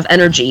little bit of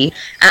energy,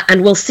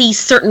 and we'll see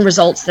certain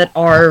results that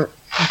are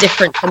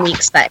different than we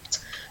expect.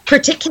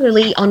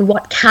 Particularly on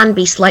what can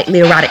be slightly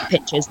erratic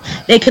pitches.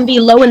 They can be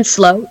low and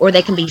slow, or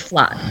they can be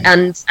flat,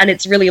 and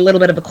it's really a little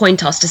bit of a coin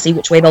toss to see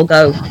which way they'll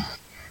go.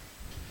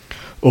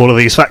 All of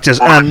these factors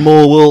and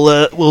more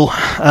will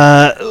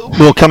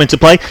come into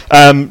play.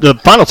 The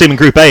final team in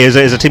Group A is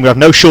a team who have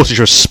no shortage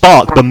of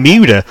spark.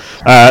 Bermuda,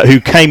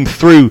 who came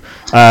through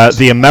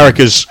the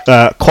Americas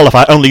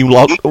qualifier, only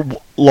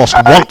lost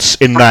once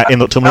in that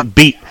tournament,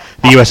 beat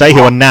the USA, who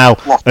are now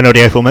an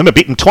ODI full member,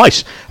 beat them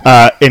twice.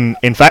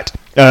 In fact.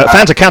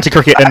 Fans of county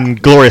cricket and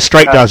glorious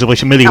straight drives will be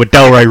familiar with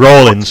Delray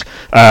Rawlins,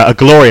 a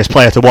glorious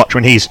player to watch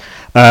when he's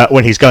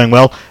going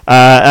well,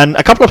 and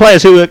a couple of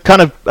players who are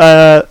kind of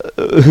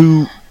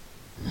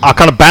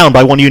bound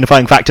by one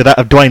unifying factor, that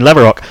of Dwayne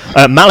Leverock.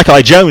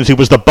 Malachi Jones, who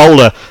was the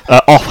bowler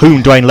off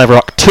whom Dwayne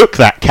Leverock took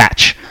that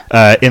catch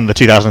in the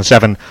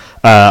 2007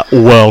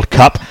 World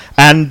Cup,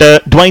 and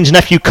Dwayne's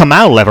nephew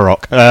Kamal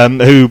Leverock,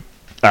 who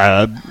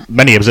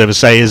many observers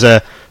say is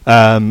a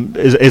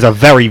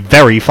very,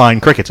 very fine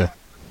cricketer.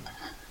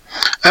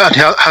 And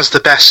has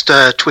the best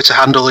Twitter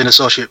handle in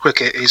associate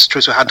cricket. His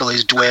Twitter handle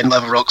is Dwayne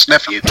Leverock's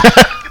nephew.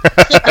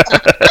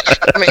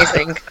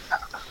 Amazing.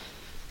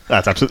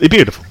 That's absolutely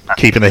beautiful.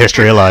 Keeping the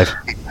history alive.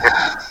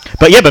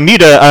 But yeah,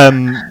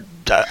 Bermuda,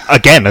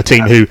 again, a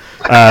team who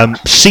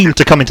seemed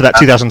to come into that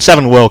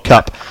 2007 World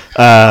Cup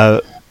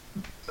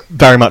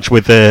very much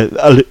with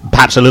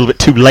perhaps a little bit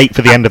too late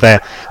for the end of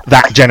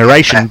that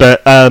generation,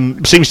 but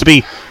seems to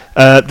be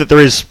that there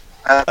is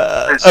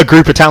a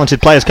group of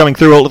talented players coming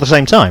through all at the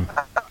same time.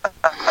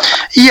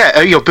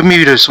 Yeah,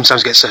 Bermuda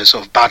sometimes gets a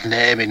sort of bad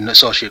name in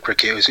associate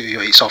cricket.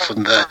 It's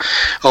often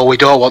we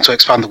don't want to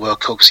expand the World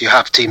Cup, so you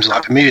have teams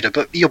like Bermuda.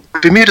 But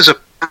Bermuda's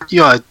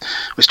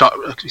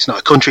it's not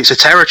a country, it's a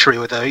territory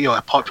with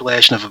a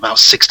population of about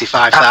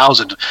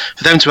 65,000.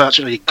 For them to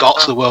actually got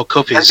to the World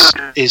Cup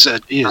is a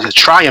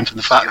triumph, and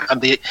the fact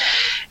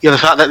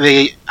that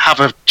they have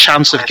a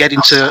chance of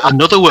getting to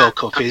another World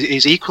Cup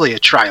is equally a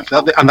triumph,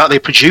 and that they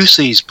produce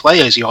these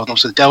players.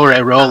 Obviously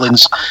Delray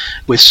Rawlings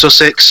with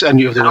Sussex, and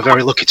they were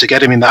very lucky to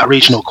get him in that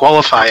regional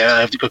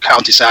qualifier. The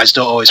county sides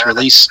don't always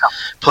release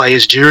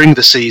players during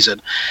the season.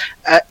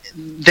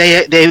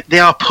 They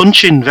are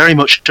punching very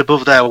much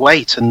above their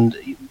weight, and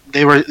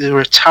they were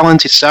a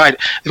talented side.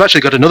 They've actually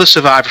got another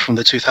survivor from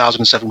the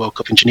 2007 World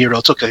Cup in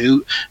Janiro Tucker,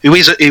 who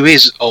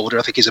is older.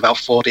 I think he's about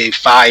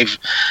 45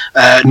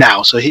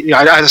 now. So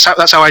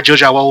that's how I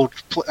judge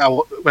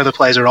whether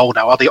players are old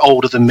now. Are they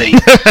older than me?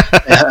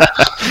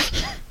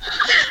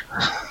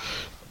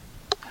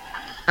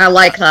 I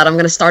like that. I'm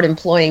going to start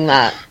employing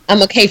that.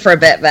 I'm okay for a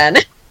bit then.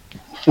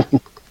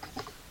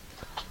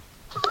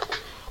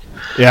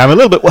 Yeah, I'm a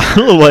little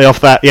way off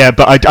that. Yeah,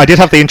 but I did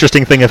have the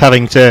interesting thing of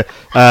having to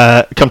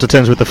come to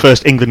terms with the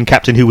first England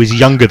captain who was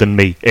younger than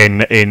me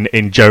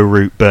in Joe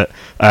Root. But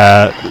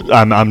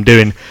I'm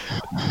doing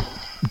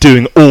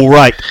all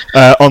right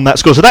on that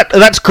score. So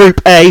that's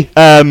Group A.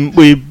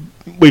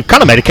 We've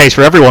kind of made a case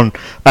for everyone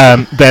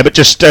there, but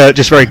just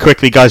very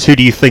quickly, guys, who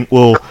do you think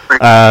will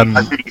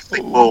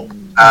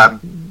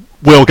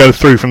go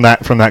through from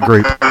that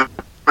group?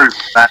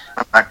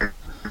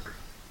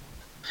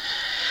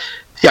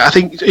 Yeah,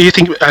 you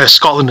think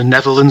Scotland and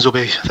Netherlands will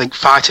be,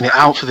 fighting it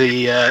out for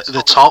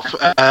the top,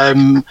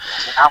 and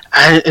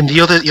the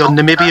other,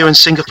 Namibia and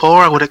Singapore,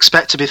 I would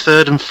expect to be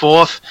third and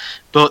fourth,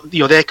 but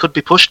they could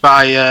be pushed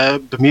by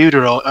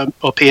Bermuda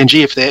or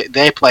PNG if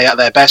they play at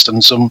their best,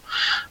 and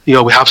we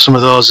have some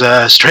of those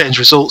strange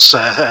results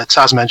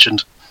Taz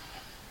mentioned.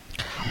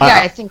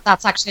 Yeah, I think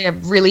that's actually a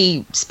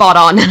really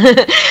spot-on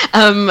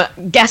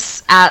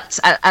guess at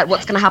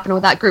what's going to happen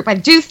with that group. I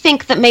do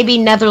think that maybe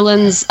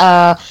Netherlands,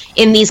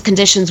 in these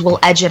conditions, will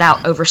edge it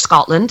out over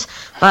Scotland.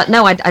 But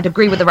no, I'd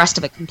agree with the rest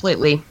of it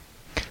completely.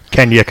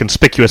 Kenya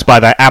conspicuous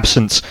by their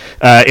absence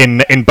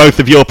in both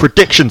of your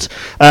predictions.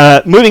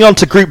 Moving on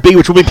to Group B,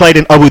 which will be played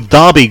in Abu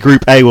Dhabi.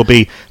 Group A will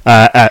be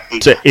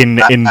in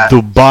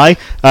Dubai.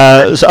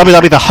 So Abu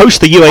Dhabi, the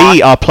host, the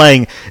UAE, are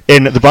playing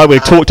in Dubai.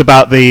 We've talked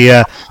about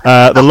the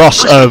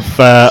loss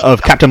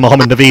of Captain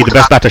Mohammed Naveed, the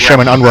best batter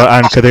Shaman Anwar,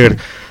 and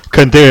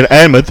Kadir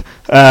Ahmed.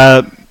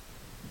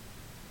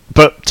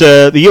 But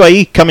the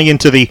UAE coming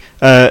into the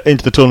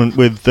tournament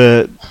with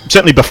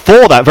certainly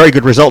before that very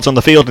good results on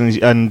the field,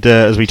 and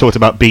as we talked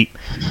about, beat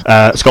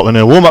Scotland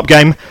in a warm-up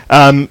game.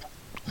 Can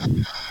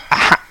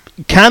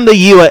the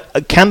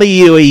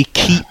UAE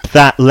keep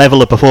that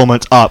level of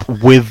performance up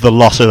with the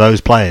loss of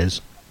those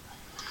players?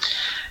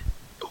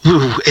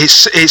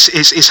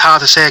 It's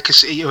hard to say,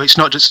 because it's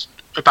not just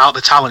about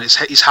the talent;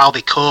 it's how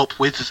they cope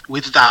with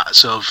that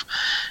sort of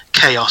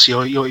chaos.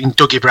 You're in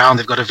Dougie Brown.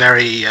 They've got a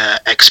very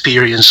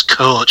experienced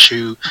coach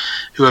who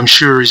I'm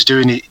sure is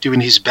doing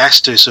his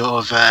best to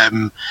sort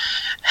of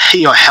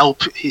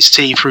help his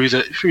team through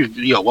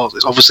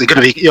it's obviously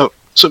going to be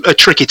a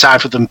tricky time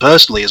for them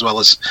personally as well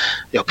as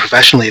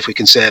professionally, if we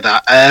can say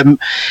that.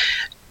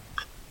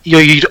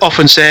 You'd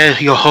often say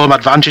your home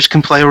advantage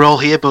can play a role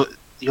here, but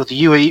the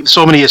UAE,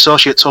 so many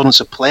associate tournaments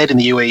are played in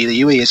the UAE.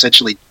 The UAE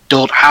essentially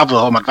don't have a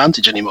home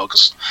advantage anymore,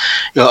 because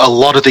a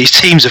lot of these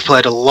teams have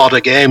played a lot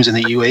of games in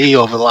the UAE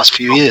over the last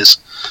few years.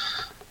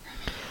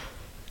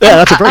 Yeah,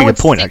 that's a very good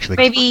point,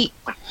 actually.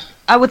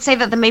 I would say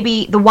that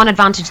maybe the one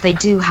advantage they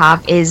do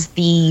have is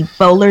the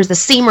bowlers, the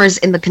seamers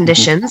in the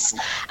conditions,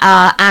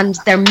 and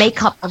their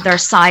makeup of their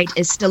side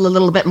is still a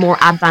little bit more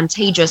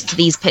advantageous to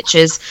these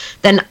pitches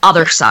than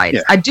other sides.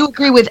 Yeah. I do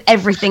agree with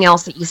everything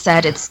else that you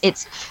said. It's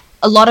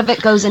a lot of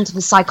it goes into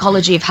the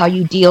psychology of how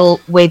you deal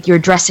with your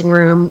dressing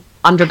room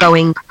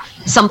undergoing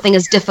something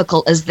as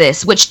difficult as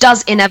this, which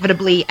does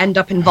inevitably end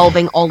up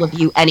involving all of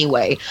you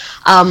anyway.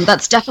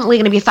 That's definitely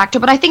going to be a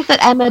factor, but I think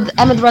that Ahmed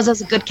Raza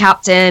is a good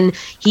captain.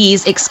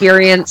 He's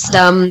experienced.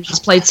 He's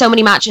played so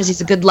many matches.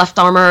 He's a good left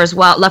arm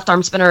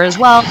spinner as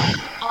well.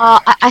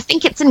 I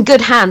think it's in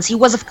good hands. He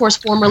was, of course,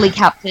 formerly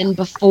captain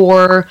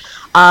before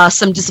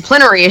some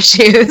disciplinary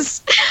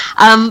issues.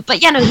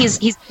 But yeah, no, he's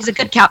a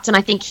good captain.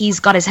 I think he's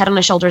got his head on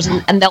his shoulders,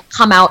 and they'll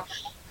come out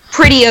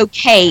pretty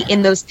okay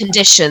in those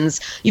conditions.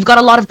 You've got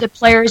a lot of good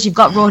players. You've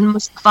got Rohan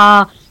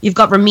Mustafa, you've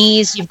got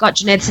Ramiz, you've got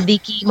Junaid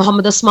Siddiqui,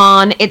 Mohammed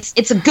Osman.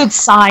 It's a good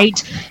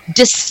side,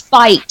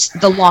 despite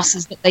the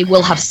losses that they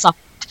will have suffered.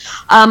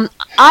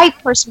 I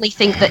personally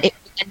think that it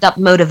will end up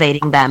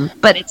motivating them,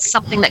 but it's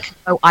something that can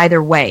go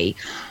either way.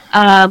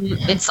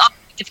 It's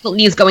difficult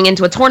news going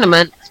into a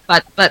tournament,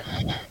 but I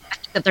think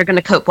that they're going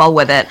to cope well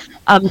with it.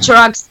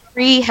 Chirag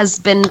Sri has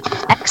been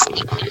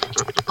excellent in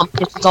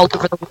competitions all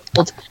over the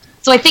world.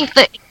 So I think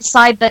that it's a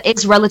side that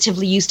is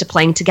relatively used to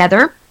playing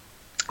together,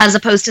 as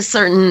opposed to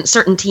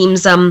certain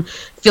teams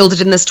fielded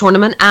in this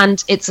tournament,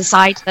 and it's a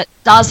side that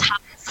does have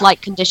a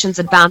slight conditions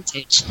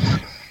advantage.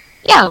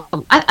 Yeah,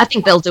 I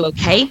think they'll do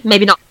okay.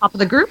 Maybe not top of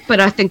the group, but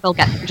I think they'll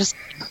get just.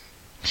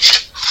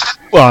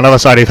 Well, on the other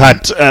side, we've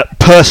had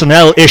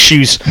personnel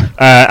issues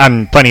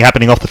and plenty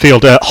happening off the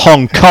field.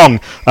 Hong Kong,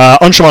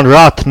 Anshuman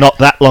Rath not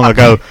that long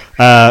ago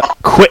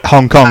quit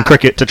Hong Kong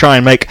cricket to try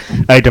and make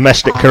a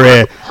domestic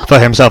career for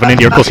himself in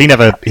India. Of course,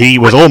 he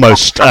was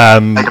almost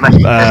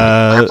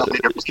never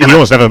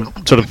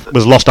sort of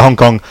was lost to Hong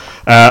Kong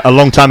a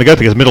long time ago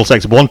because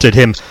Middlesex wanted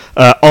him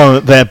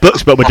on their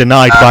books, but were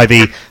denied by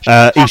the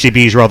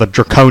ECB's rather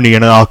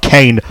draconian and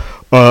arcane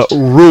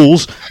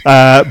rules,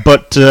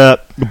 but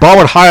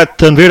Bawar Hayat,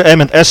 Tanvir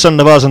Ahmed Ehsan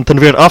Nawaz and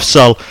Tanvir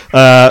Afzal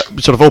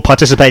sort of all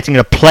participating in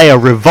a player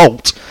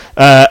revolt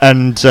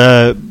and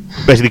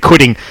basically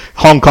quitting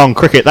Hong Kong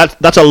cricket.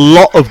 That's a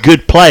lot of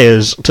good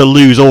players to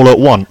lose all at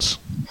once.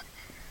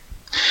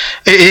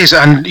 It is,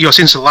 and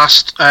since the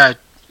last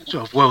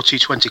sort of World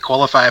T20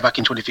 qualifier back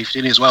in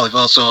 2015 as well, they've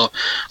also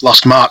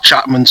lost Mark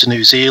Chapman to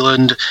New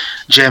Zealand.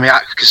 Jamie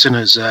Atkinson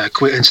has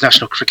quit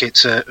international cricket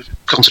to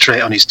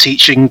concentrate on his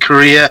teaching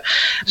career.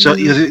 So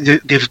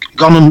they've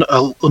gone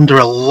under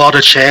a lot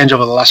of change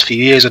over the last few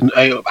years, and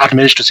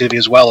administratively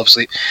as well.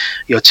 Obviously,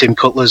 Tim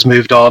Cutler's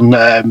moved on.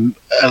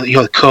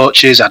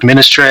 Coaches,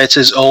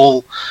 administrators,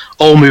 all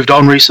moved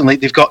on recently.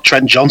 They've got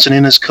Trent Johnson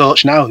in as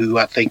coach now, who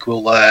I think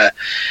will.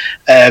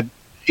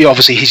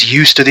 Obviously, he's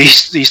used to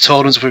these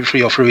tournaments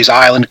through his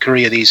Ireland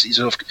career, these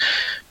sort of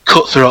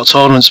cutthroat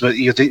tournaments. But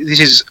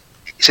it's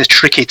a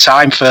tricky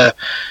time for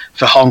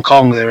Hong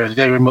Kong. They're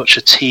very much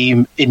a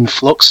team in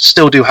flux.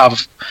 Still do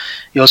have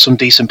some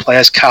decent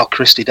players. Cal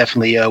Christie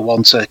definitely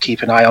one to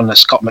keep an eye on.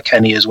 Scott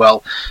McKennie as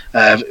well.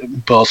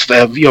 Both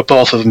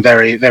of them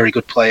very, very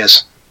good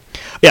players.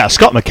 Yeah,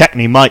 Scott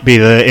McKechnie might be,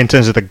 in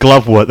terms of the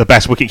glove work, the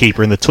best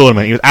wicketkeeper in the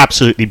tournament. He was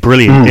absolutely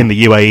brilliant in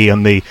the UAE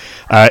and the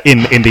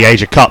in the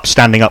Asia Cup,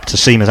 standing up to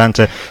seamers and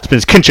to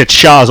spinners. Kinchit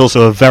Shah is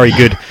also a very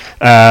good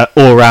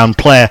all-round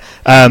player.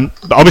 But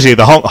obviously,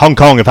 the Hong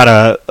Kong have had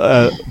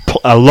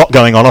a lot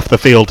going on off the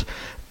field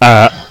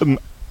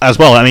as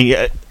well. I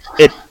mean,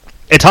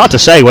 it's hard to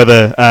say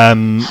whether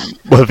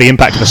the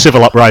impact of the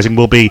civil uprising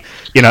will be,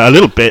 a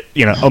little bit,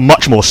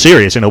 much more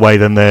serious in a way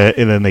than the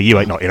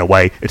UAE. Not in a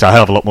way, it's a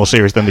hell of a lot more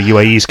serious than the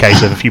UAE's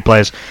case of a few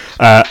players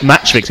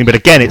match fixing. But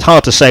again, it's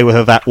hard to say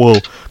whether that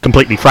will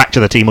completely fracture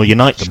the team or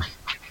unite them.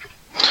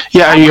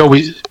 Yeah, you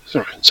always.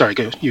 Sorry,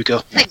 go. You go.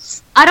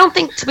 Thanks. I don't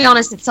think, to be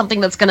honest, it's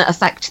something that's going to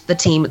affect the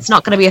team. It's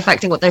not going to be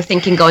affecting what they're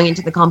thinking going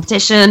into the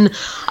competition.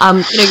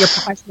 You're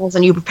professionals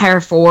and you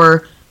prepare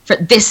for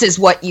this is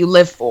what you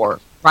live for.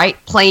 Right?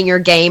 Playing your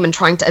game and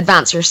trying to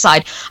advance your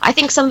side. I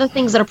think some of the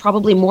things that are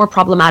probably more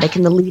problematic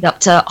in the lead up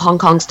to Hong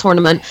Kong's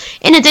tournament,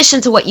 in addition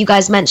to what you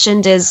guys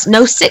mentioned, is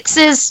no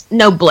sixes,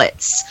 no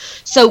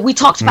blitz. So we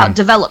talked about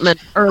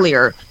development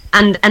earlier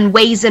and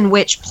ways in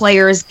which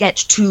players get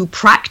to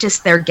practice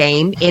their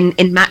game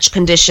in match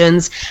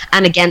conditions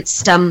and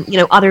against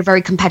other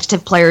very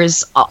competitive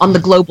players on the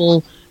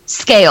global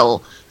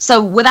scale.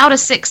 So without a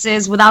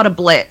sixes, without a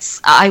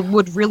blitz, I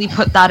would really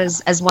put that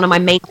as one of my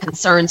main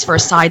concerns for a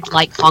side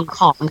like Hong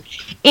Kong,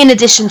 in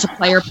addition to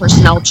player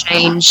personnel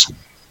change.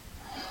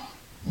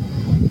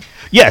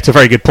 Yeah, it's a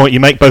very good point. You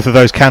make both of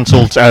those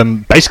cancelled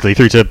basically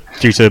due to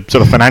sort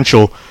of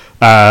financial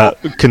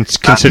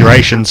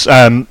considerations.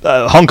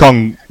 Hong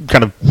Kong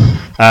kind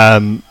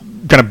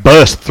of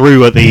burst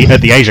through at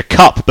the Asia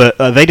Cup, but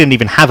they didn't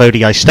even have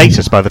ODI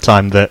status by the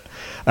time that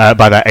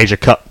Asia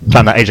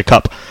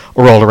Cup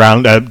rolled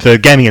around. The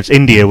game against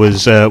India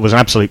was an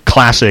absolute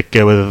classic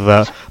with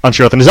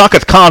Anshuman and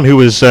Zarqat Khan, who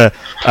was the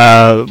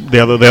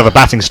other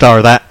batting star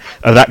of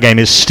that game,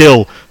 is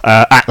still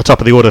at the top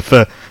of the order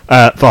for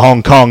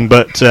Hong Kong.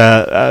 But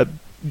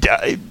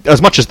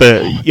as much as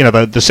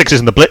the sixes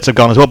and the blitz have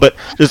gone as well, but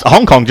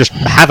Hong Kong just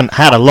haven't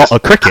had a lot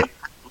of cricket.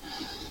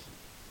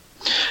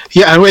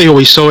 Yeah, and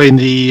we saw in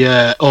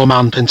the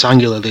Oman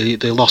Pentangular,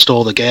 they lost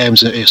all the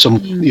games.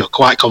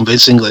 Quite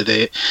convincingly.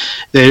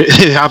 They're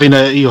having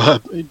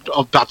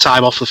a bad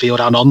time off the field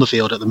and on the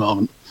field at the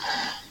moment.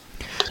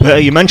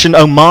 You mentioned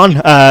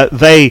Oman.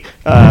 They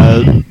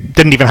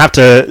didn't even have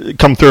to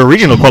come through a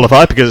regional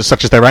qualifier because,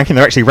 such as their ranking,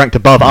 they're actually ranked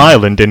above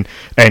Ireland in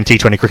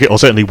T20 cricket, or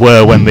certainly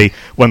were when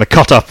the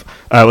cut-off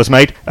was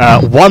made.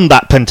 Won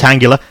that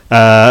Pentangular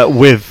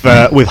with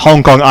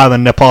Hong Kong,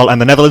 Ireland, Nepal,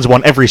 and the Netherlands.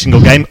 Won every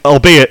single game,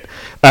 albeit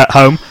at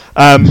home.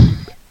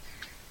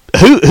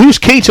 Who's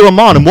key to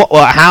Oman, and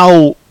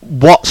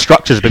what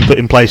structures have been put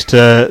in place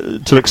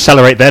to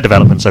accelerate their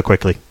development so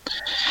quickly?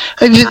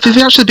 They've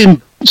actually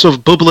been sort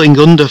of bubbling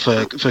under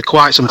for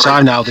quite some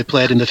time now. They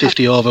played in the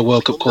 50-over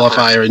World Cup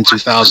qualifier in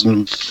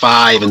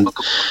 2005 and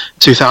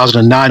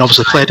 2009.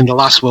 Obviously played in the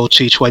last World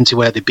T20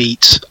 where they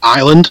beat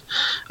Ireland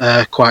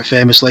quite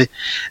famously.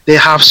 They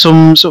have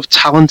some sort of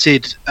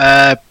talented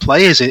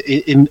players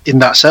in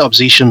that setup.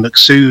 Zishan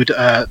Maqsood,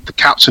 the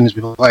captain, has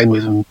been playing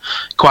with them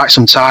quite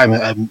some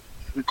time.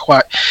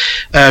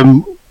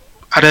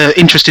 had an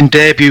interesting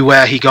debut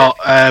where he got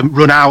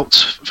run out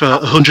for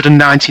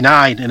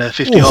 199 in a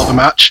 50-over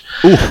match.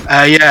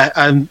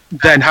 And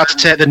then had to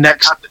take the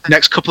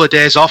next couple of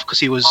days off because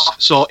he was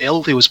so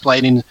ill. He was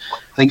playing in,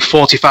 I think,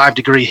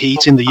 45-degree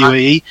heat in the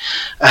UAE.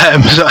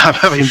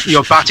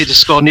 Batty to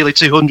score nearly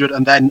 200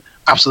 and then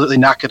absolutely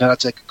knackered, and had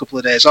to take a couple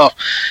of days off.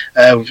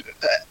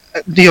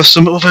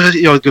 Some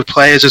other good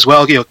players as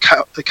well.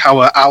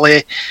 Kawa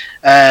Ali,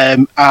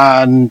 and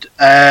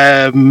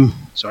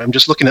sorry, I'm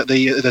just looking at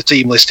the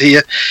team list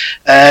here.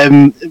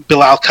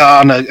 Bilal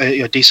Khan,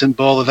 a decent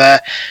bowler there.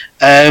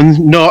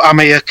 No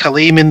Amir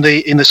Kaleem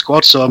in the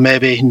squad, so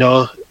maybe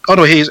no. Oh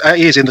no, he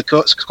is in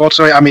the squad.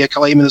 Sorry, Amir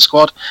Kaleem in the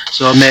squad,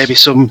 so maybe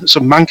some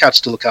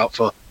mancads to look out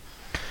for.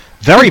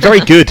 Very,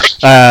 very good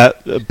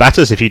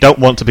batters. If you don't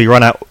want to be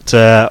run out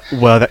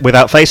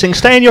without facing,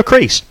 stay in your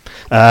crease.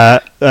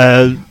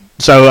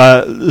 So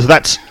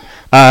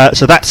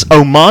that's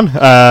Oman,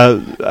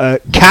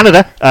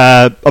 Canada.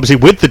 Obviously,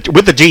 with the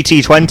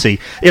GT20.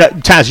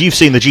 Taz, you've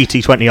seen the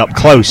GT20 up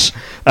close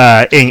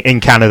in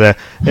Canada.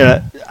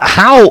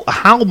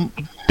 How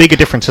big a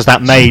difference has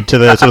that made to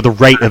the sort of the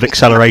rate of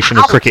acceleration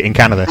of cricket in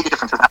Canada?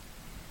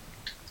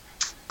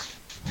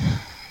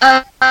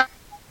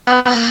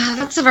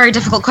 That's a very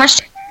difficult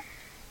question.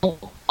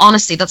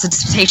 Honestly, that's a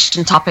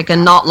dissertation topic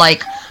and not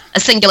like a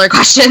singular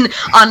question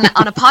on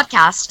a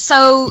podcast.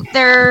 So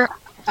there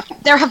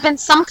have been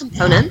some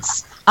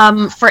components.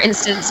 For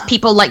instance,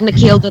 people like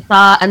Nikhil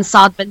Dutta and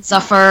Saad bin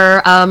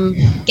Zafar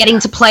getting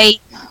to play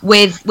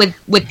with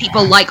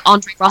people like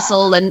Andre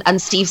Russell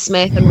and Steve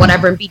Smith and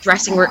whatever, and be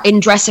in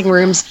dressing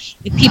rooms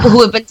with people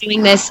who have been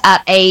doing this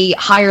at a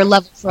higher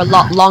level for a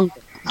lot longer,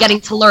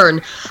 getting to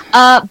learn.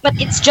 But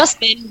it's just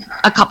been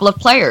a couple of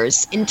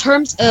players. In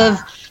terms of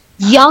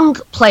young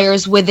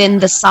players within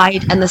the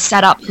side and the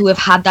setup who have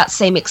had that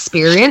same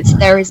experience,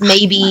 there is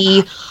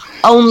maybe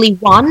only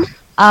one,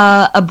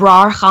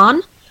 Abrar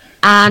Khan,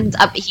 and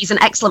he's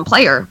an excellent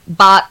player,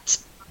 but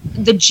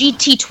the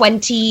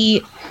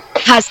GT20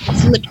 has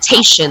its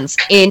limitations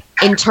in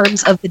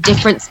terms of the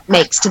difference it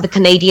makes to the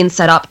Canadian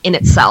setup in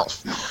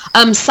itself.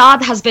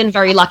 Saad has been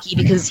very lucky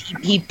because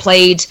he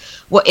played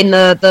in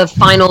the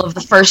final of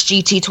the first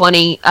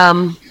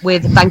GT20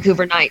 with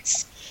Vancouver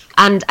Knights,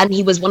 and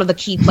he was one of the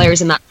key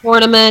players in that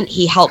tournament.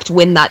 He helped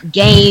win that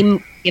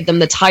game, give them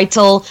the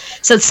title.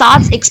 So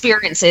Saad's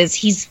experiences,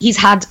 he's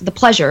had the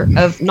pleasure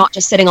of not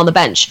just sitting on the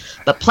bench,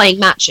 but playing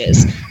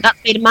matches.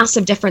 That's made a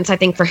massive difference, I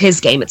think, for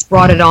his game. It's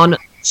brought it on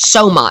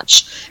so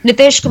much.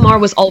 Nitish Kumar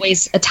was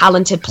always a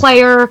talented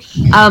player,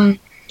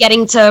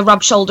 getting to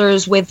rub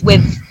shoulders with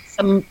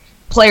some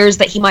players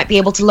that he might be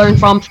able to learn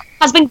from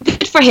has been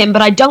good for him,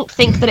 but I don't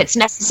think that it's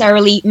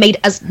necessarily made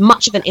as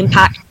much of an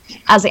impact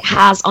as it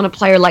has on a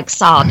player like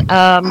Saad.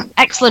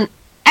 Excellent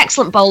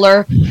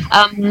bowler.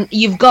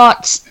 You've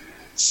got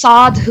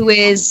Saad, who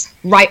is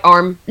left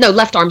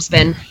arm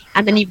spin,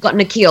 and then you've got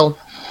Nikhil,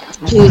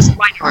 who's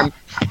right arm.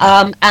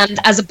 And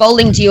as a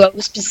bowling duo,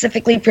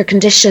 specifically for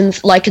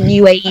conditions like in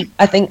UAE,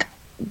 I think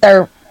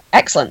they're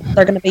excellent.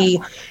 They're going to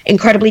be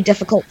incredibly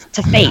difficult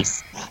to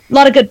face. A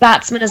lot of good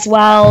batsmen as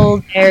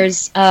well.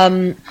 There's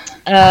Hamza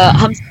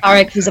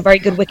Tariq, who's a very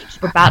good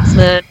wicketkeeper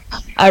batsman.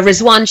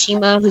 Rizwan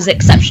Shima, who's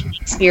exceptionally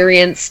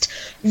experienced.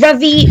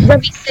 Ravi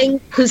Singh,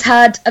 who's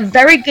had a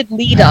very good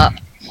lead up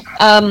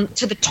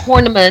to the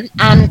tournament,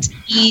 and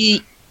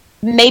he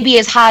maybe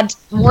has had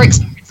more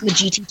experience in the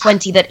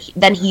GT20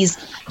 than he's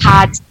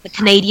had the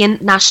Canadian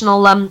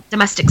national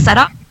domestic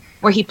setup,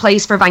 where he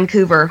plays for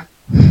Vancouver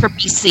for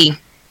BC.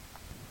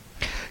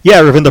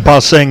 Yeah, Ravinder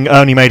Pal Singh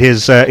only made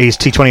his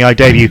T20I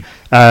debut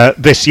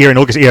this year in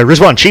August. Yeah,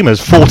 Rizwan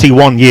Chima's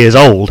 41 years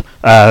old.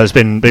 Has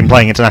been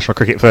playing international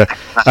cricket for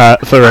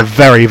a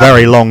very,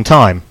 very long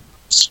time.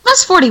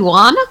 Chima's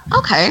 41?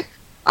 Okay.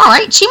 All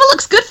right. Chima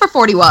looks good for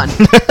 41.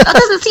 That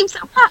doesn't seem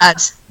so bad.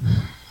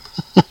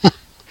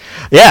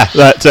 Yeah,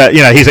 but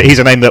he's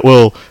a name that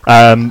will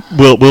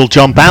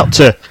jump out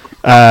to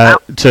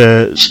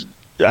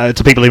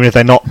people even if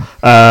they're not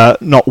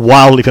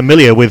wildly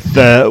familiar with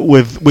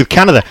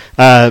Canada.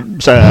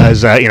 So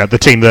as the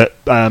team that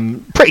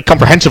pretty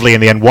comprehensively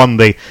in the end won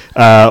the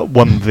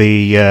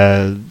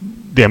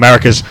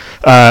Americas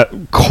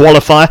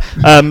qualifier.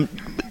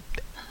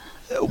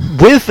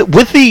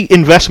 With the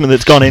investment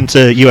that's gone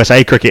into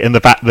USA cricket and the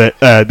fact that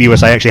the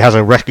USA actually has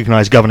a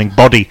recognised governing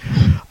body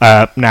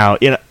now,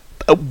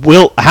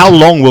 how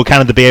long will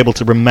Canada be able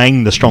to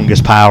remain the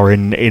strongest power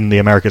in the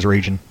Americas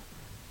region?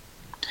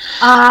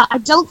 I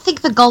don't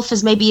think the gulf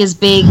is maybe as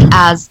big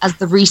as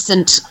the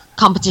recent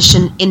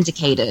competition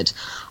indicated.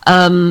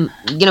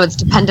 It's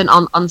dependent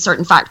on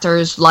certain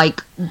factors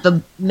like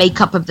the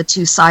makeup of the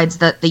two sides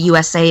that the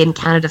USA and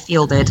Canada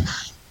fielded.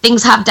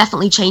 Things have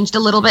definitely changed a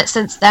little bit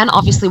since then.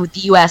 Obviously, with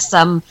the US,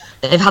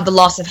 they've had the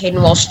loss of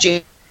Hayden Walsh Jr.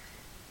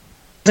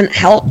 hasn't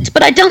helped,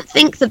 but I don't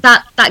think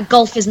that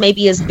gulf is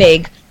maybe as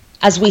big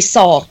as we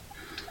saw.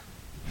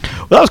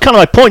 Well, that was kind of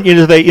my point.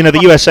 The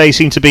USA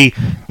seem to be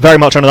very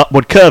much on an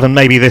upward curve, and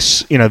maybe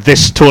this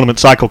tournament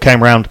cycle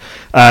came around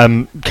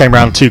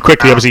too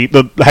quickly. Obviously,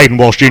 the Hayden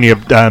Walsh Jr.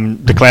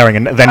 Declaring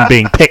and then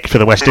being picked for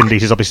the West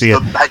Indies is obviously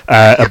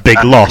a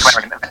big loss.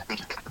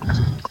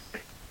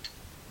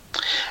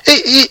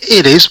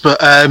 It is,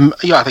 but I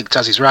think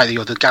Taz is right.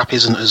 The gap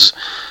isn't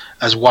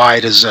as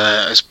wide as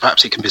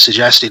perhaps it can be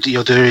suggested.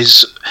 There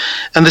is,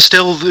 and there's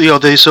still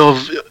the sort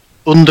of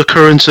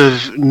undercurrent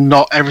of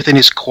not everything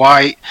is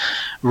quite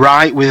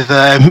right with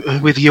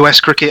US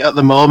cricket at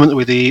the moment,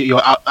 with the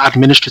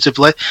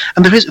administratively,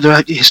 and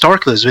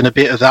historically there's been a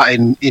bit of that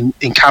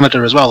in Canada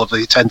as well.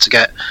 They tend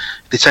to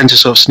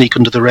sort of sneak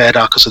under the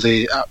radar because of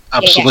the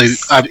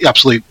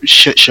absolute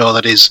shit show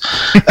that is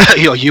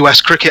US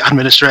cricket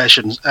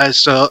administration. I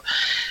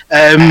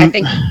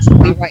think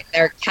you're right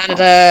there.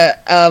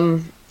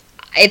 Canada,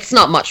 it's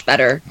not much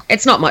better.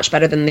 It's not much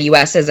better than the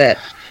US, is it?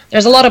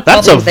 There's a lot of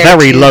problems there. That's a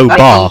very low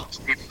bar.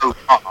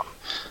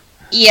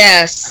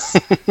 Yes,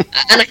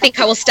 and I think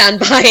I will stand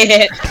by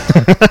it.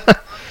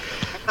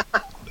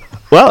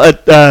 Well,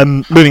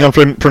 moving on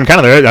from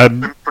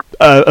Canada,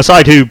 a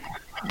side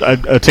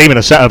a team and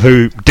a setup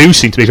who do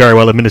seem to be very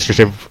well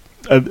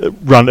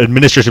run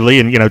administratively,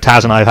 and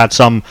Taz and I have had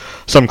some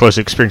close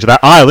experience of that.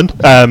 Ireland,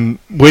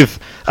 with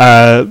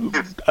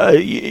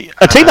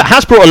a team that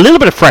has brought a little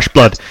bit of fresh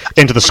blood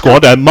into the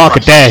squad. Mark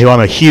Adair, who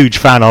I'm a huge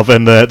fan of,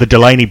 and the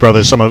Delaney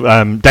brothers.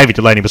 David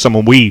Delaney was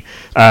someone we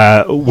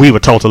were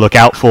told to look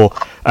out for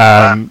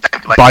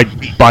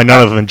by none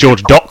other than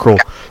George Dockrell.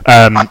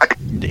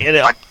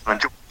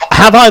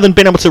 Have Ireland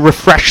been able to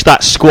refresh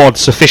that squad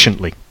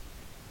sufficiently?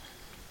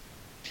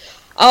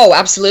 Oh,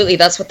 absolutely.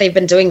 That's what they've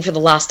been doing for the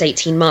last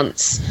 18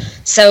 months.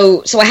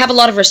 So I have a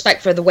lot of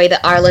respect for the way that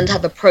Ireland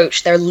have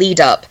approached their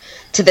lead up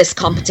to this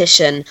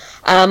competition.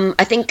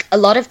 I think a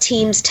lot of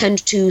teams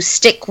tend to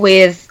stick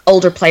with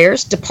older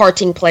players,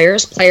 departing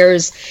players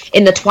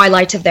in the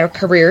twilight of their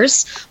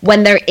careers,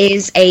 when there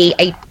is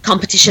a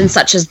competition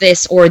such as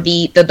this, or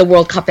the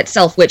World Cup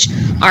itself, which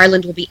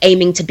Ireland will be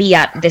aiming to be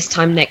at this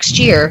time next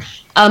year.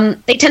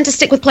 They tend to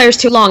stick with players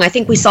too long. I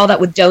think we saw that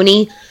with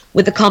Dhoni,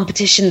 with the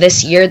competition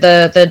this year,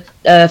 the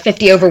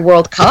 50-over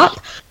World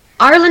Cup.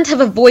 Ireland have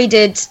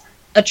avoided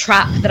a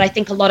trap that I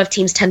think a lot of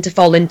teams tend to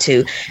fall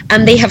into,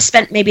 and they have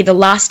spent maybe the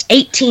last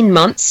 18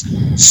 months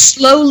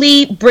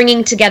slowly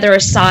bringing together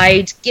a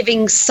side,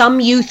 giving some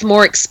youth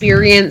more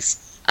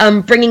experience,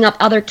 bringing up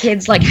other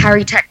kids like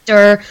Harry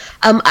Tector.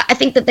 I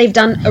think that they've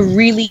done a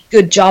really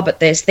good job at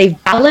this.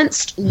 They've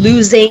balanced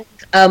losing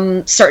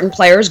certain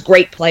players,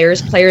 great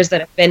players that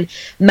have been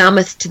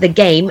mammoth to the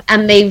game,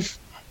 and they've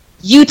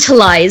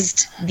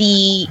utilized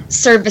the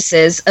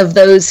services of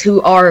those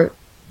who are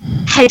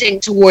heading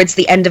towards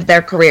the end of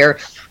their career.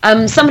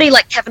 Somebody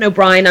like Kevin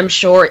O'Brien, I'm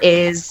sure,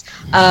 is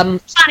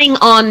planning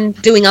on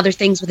doing other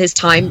things with his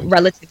time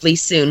relatively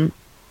soon,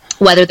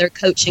 whether they're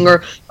coaching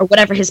or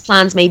whatever his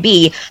plans may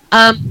be.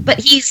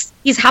 But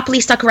he's happily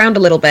stuck around a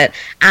little bit,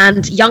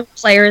 and young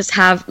players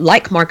have,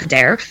 like Mark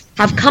Adair,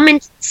 have come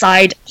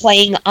inside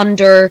playing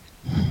under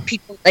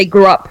people they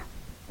grew up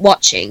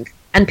watching,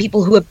 and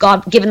people who have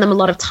given them a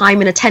lot of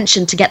time and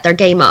attention to get their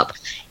game up.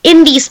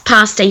 In these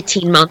past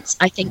 18 months,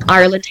 I think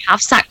Ireland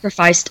have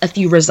sacrificed a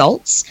few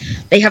results.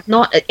 They have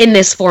not, in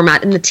this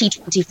format, in the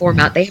T20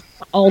 format, they have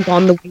not all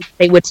gone the way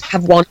they would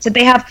have wanted.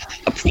 They have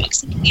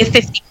approximately a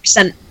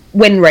 50%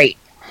 win rate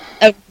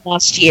over the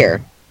last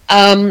year.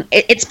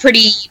 It's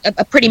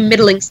a pretty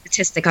middling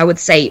statistic, I would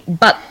say.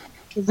 But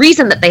the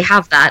reason that they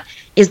have that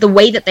is the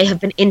way that they have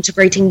been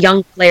integrating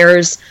young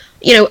players,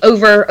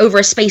 over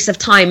a space of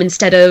time,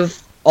 instead of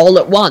all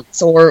at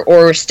once,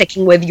 or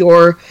sticking with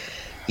your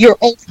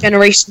old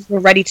generation who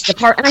are ready to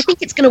depart. And I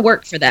think it's going to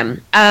work for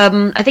them.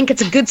 I think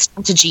it's a good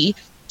strategy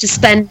to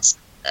spend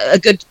a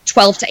good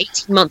 12 to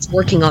 18 months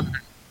working on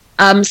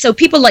that. So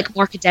people like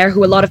Mark Adair,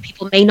 who a lot of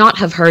people may not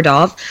have heard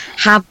of,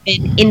 have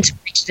been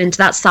integrated into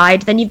that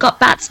side. Then you've got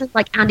batsmen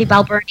like Andy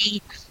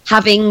Balbirnie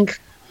having,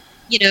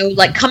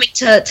 coming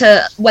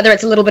to whether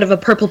it's a little bit of a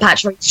purple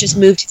patch or it's just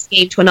moved his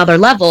game to another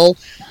level.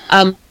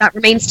 That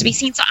remains to be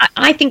seen. So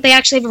I think they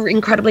actually have an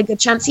incredibly good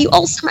chance. You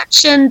also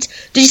mentioned,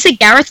 did you say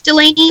Gareth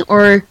Delaney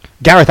or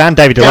Gareth and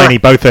David Delaney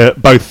both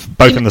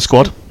in the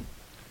squad?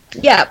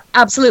 Yeah,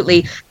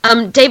 absolutely.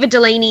 David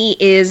Delaney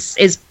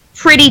is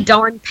pretty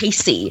darn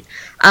pacey,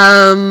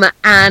 and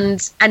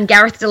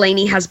Gareth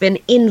Delaney has been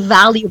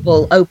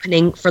invaluable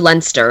opening for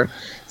Leinster.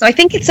 So I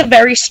think it's a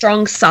very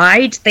strong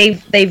side.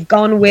 They've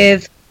gone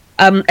with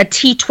a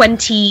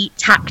T20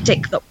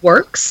 tactic that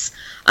works.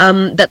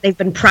 That they've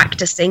been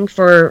practicing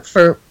for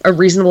a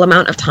reasonable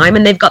amount of time,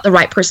 and they've got the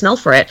right personnel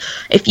for it.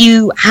 If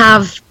you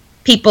have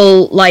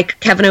people like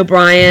Kevin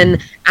O'Brien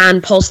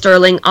and Paul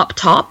Stirling up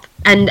top,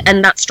 and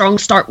that strong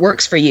start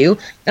works for you,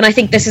 then I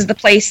think this is the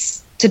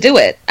place to do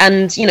it.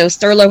 And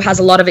Stirlo has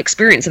a lot of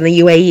experience in the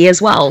UAE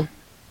as well.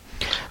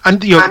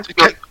 And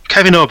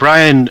Kevin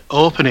O'Brien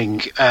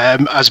opening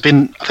has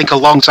been, I think, a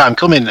long time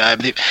coming.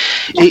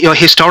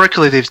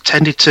 Historically, they've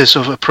tended to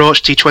sort of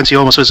approach T20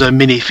 almost as a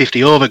mini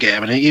 50-over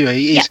game, and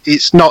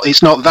it's not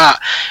that.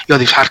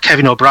 They've had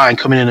Kevin O'Brien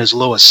coming in as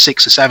low as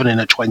 6 or 7 in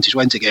a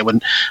 2020 game.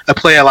 When a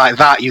player like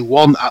that you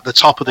want at the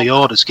top of the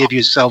orders, give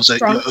yourselves a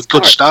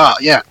good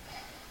start. Yeah,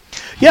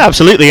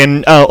 absolutely.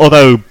 And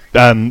although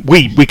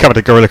we covered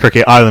the Guerrilla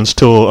Cricket Islands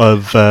tour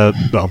of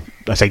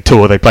I say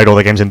tour, they played all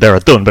their games in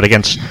Dehradun, but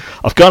against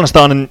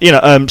Afghanistan,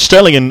 and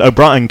Sterling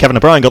and Kevin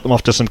O'Brien got them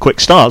off to some quick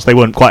starts. They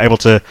weren't quite able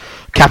to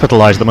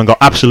capitalise them and got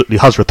absolutely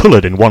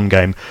Hazratullah'd in one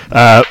game.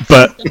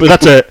 But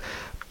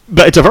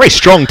it's a very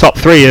strong top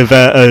three of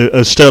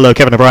Stirlo,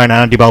 Kevin O'Brien,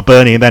 and Andy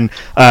Balbirnie, and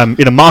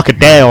then Mark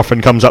Adair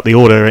often comes up the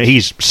order.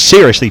 He's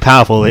seriously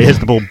powerful. He hits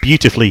the ball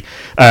beautifully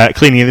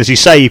cleanly, and as you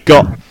say, you've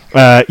got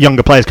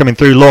younger players coming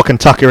through, Lorcan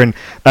Tucker and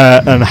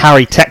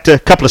Harry Tector, a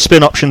couple of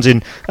spin options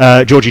in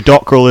Georgie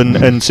Dockrell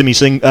and Simi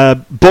Singh.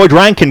 Boyd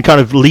Rankin kind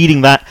of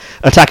leading that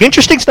attack.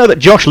 Interesting to know that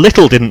Josh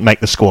Little didn't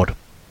make the squad.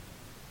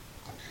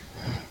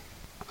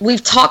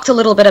 We've talked a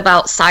little bit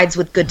about sides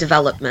with good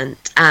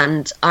development,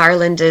 and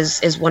Ireland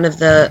is one of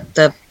the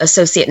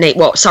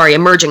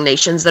emerging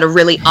nations that are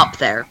really up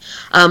there,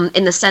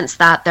 in the sense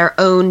that their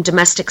own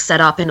domestic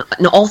setup in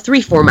all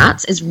three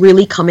formats is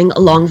really coming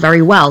along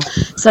very well.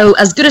 So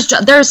as good as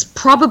there's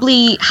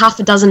probably half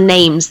a dozen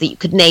names that you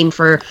could name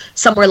for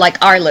somewhere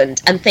like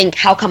Ireland and think,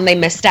 how come they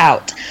missed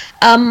out?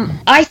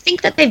 I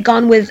think that they've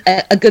gone with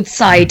a good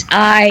side.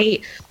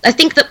 I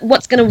think that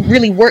what's going to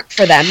really work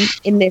for them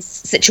in this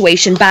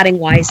situation,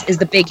 batting-wise, is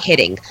the big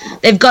hitting.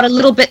 They've got a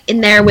little bit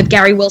in there with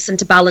Gary Wilson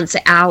to balance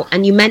it out,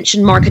 and you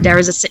mentioned Mark Adair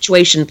as a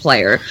situation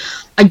player.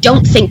 I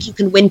don't think you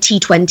can win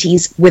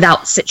T20s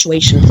without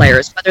situation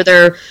players, whether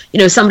they're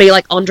somebody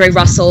like Andre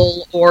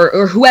Russell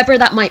or whoever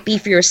that might be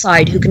for your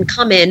side, who can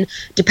come in,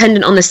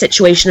 dependent on the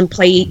situation, and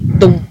play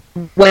the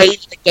way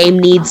the game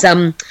needs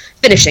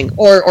finishing,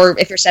 or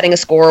if you're setting a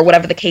score or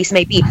whatever the case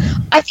may be.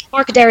 I think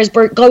Mark Adair is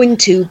going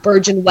to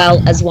burgeon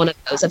well as one of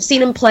those. I've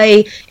seen him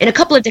play in a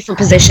couple of different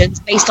positions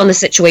based on the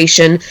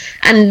situation,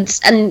 and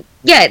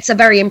yeah, it's a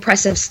very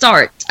impressive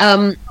start.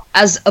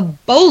 As a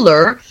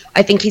bowler,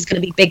 I think he's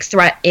going to be a big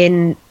threat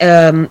in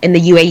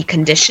the UAE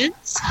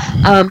conditions,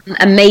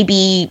 and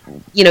maybe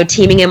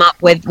teaming him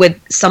up with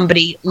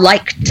somebody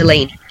like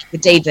Delaney,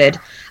 with David,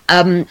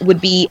 would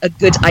be a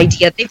good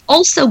idea. They've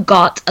also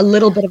got a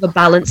little bit of a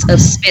balance of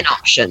spin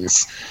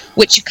options,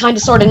 which you kind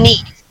of sort of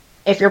need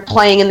if you're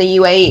playing in the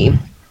UAE.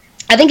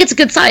 I think it's a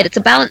good side. It's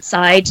a balanced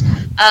side.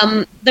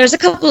 There's a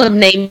couple of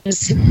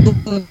names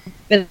who've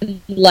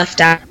been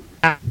left out,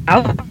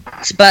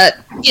 but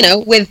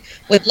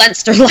with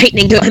Leinster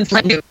Lightning doing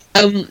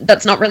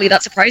that's not really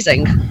that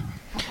surprising.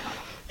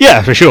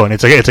 Yeah, for sure, and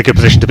it's a good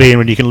position to be in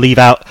when you can leave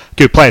out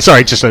good players.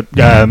 Sorry, just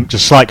a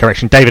slight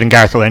correction. David and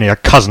Gareth Delaney are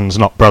cousins,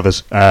 not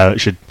brothers.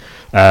 Should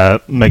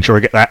make sure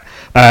I get that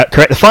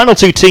correct. The final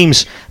two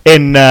teams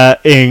in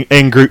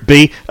Group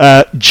B,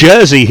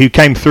 Jersey, who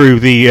came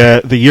through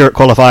the Europe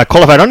qualifier,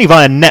 qualified only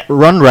via net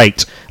run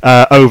rate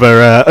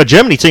over a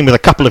Germany team with a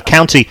couple of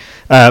county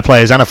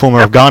players and a former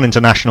Afghan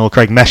international,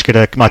 Craig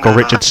Meshkada, Michael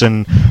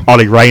Richardson,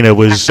 Ollie Rayner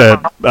was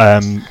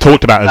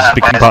talked about as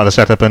becoming part of the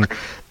setup, and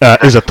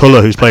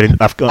Izzatullah, who's played in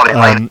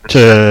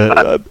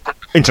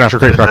international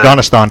cricket for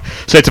Afghanistan.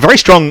 So it's a very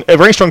strong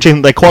team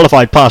that they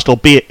qualified past,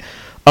 albeit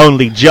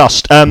only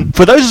just.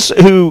 For those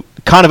who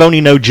kind of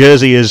only know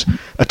Jersey as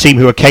a team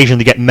who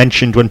occasionally get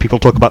mentioned when people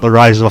talk about the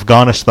rise of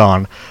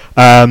Afghanistan,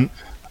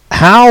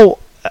 how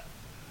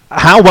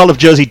well have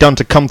Jersey done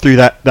to come through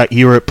that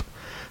Europe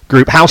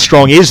group? How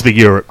strong is the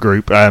Europe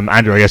group?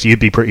 Andrew, I guess you'd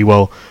be pretty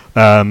well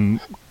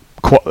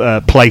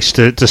placed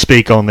to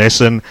speak on this,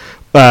 and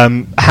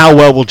how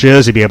well will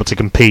Jersey be able to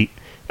compete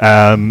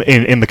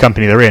in the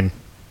company they're in?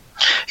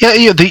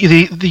 Yeah,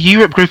 the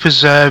Europe group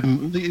is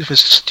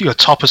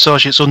top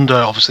associates under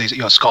obviously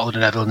Scotland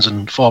and Netherlands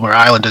and former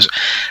Islanders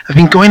have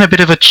been going a bit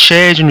of a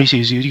change in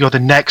recent years. The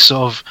next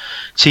sort of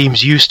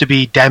teams used to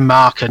be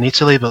Denmark and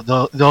Italy, but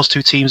those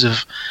two teams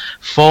have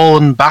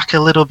fallen back a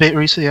little bit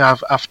recently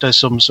after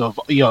some sort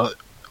of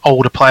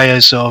older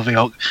players sort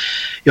of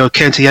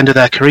came to the end of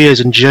their careers,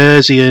 and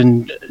Jersey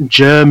and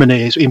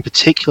Germany in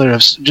particular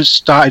have just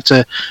started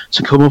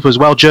to come up as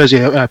well. Jersey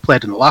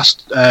played in the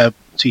last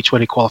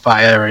T20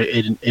 qualifier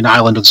in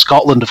Ireland and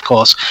Scotland, of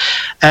course.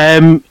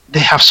 They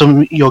have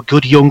some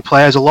good young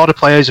players, a lot of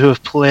players who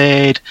have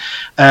played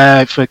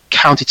for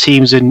county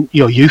teams and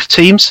youth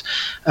teams.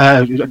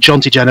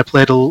 Jonty Jenner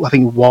played, I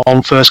think,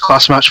 one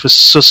first-class match for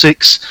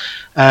Sussex.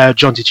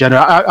 Jonty Jenner,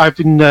 I've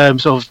been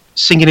sort of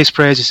singing his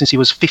praises since he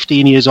was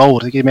 15 years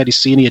old. I think he made his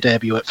senior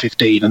debut at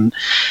 15, and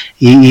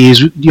he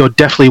is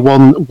definitely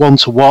one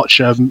to watch.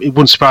 It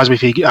wouldn't surprise me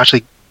if he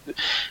actually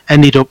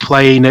ended up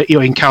playing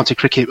in county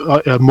cricket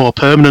more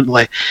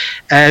permanently.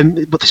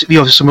 But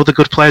some other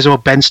good players.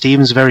 Ben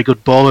Stevens, a very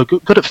good bowler,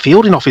 good at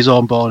fielding off his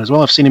own ball as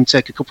well. I've seen him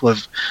take a couple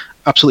of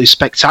absolutely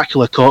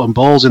spectacular caught and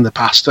balls in the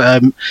past.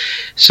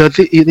 So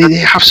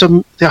they have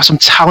some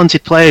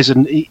talented players,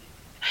 and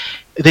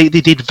they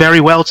did very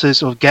well to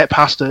sort of get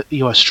past a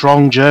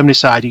strong Germany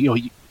side.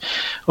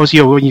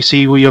 Obviously, when you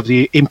see we have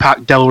the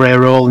impact Del Rey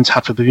Rollins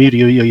had for Bermuda,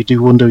 you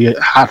do wonder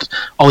had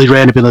Ollie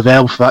Rayner been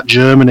available for that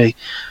Germany,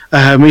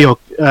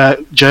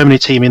 Germany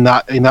team in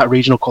that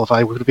regional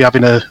qualifier, I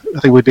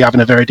think we'd be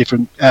having a very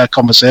different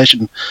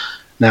conversation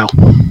now.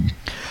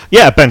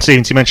 Yeah, Ben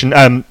Stevens, you mentioned,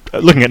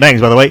 looking at names,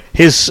 by the way,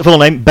 his full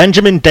name,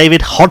 Benjamin David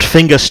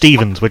Hodfinger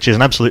Stevens, which is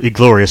an absolutely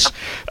glorious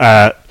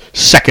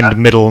second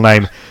middle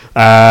name.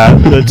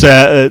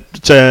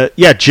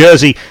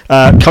 Jersey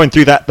coming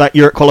through that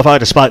Europe qualifier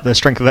despite the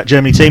strength of that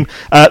Germany team.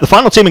 The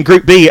final team in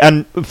Group B,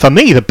 and for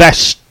me, the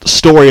best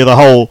story of the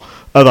whole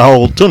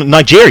tournament,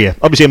 Nigeria.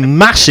 Obviously, a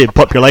massive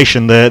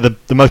population, the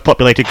most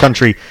populated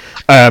country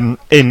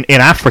in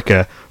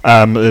Africa.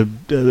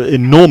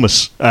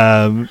 Enormous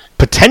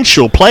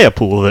potential player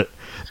pool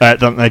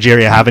that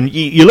Nigeria have, and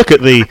you look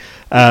at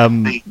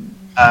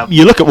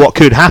what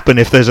could happen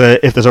if there's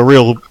a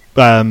real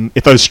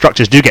if those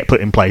structures do get put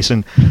in place,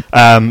 and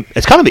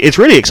it's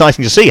really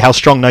exciting to see how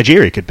strong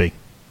Nigeria could be.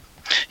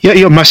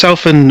 Yeah,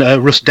 myself and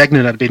Russ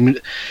Degnan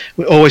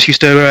we always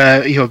used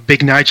to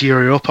big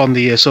Nigeria up on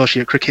the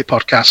Associate Cricket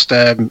podcast,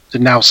 the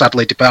now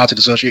sadly departed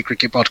Associate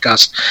Cricket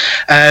podcast.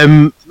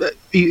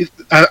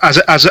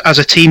 As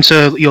a team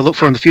to look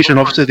for in the future, and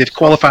obviously they've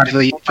qualified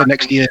for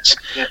next year's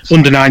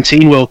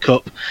Under-19 World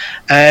Cup.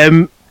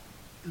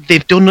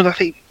 They've done, I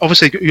think,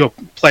 obviously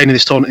playing in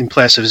this tournament in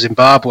place of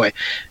Zimbabwe.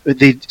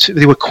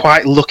 They were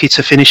quite lucky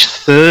to finish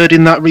third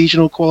in that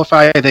regional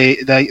qualifier. They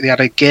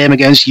had a game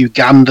against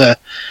Uganda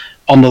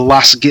on the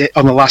last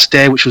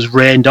day, which was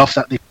rained off,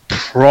 that they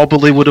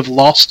probably would have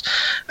lost.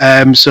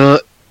 They're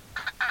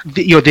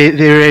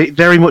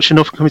very much an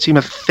up-and-coming team.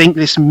 I think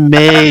this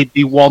may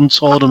be one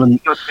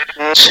tournament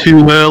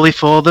too early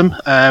for them.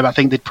 I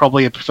think they'd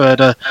probably have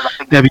preferred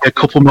maybe a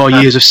couple more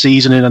years of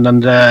seasoning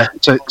and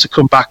to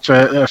come back for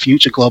a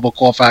future global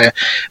qualifier.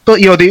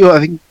 But I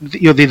think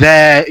they're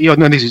there.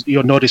 This is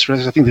no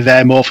disrespect. I think they're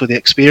there more for the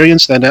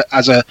experience than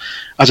as a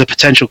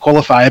potential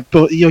qualifier.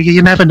 But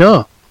you never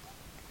know.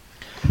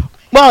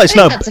 Well,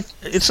 sorry.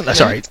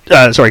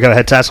 Go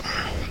ahead, Taz.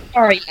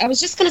 Sorry, I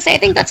was just going to say, I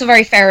think that's a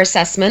very fair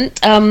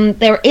assessment.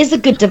 There is a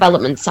good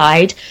development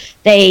side.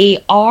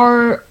 They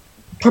are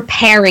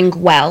preparing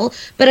well,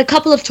 but a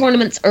couple of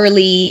tournaments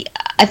early,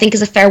 I think,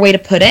 is a fair way to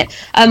put it.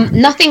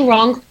 Nothing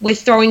wrong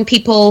with throwing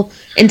people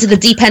into the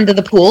deep end of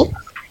the pool.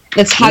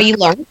 That's how you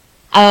learn.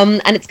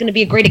 And it's going to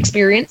be a great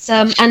experience.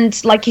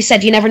 And like you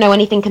said, you never know,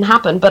 anything can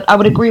happen, but I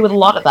would agree with a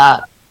lot of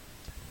that.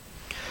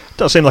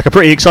 Does seem like a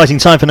pretty exciting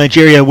time for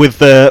Nigeria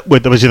with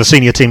obviously the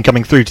senior team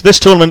coming through to this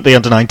tournament, the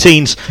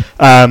under-19s.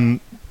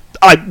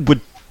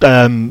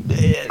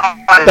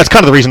 That's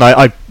kind of the reason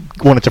I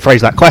wanted to phrase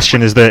that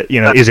question, is that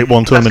is it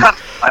one tournament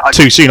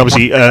too soon?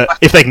 Obviously,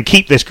 if they can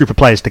keep this group of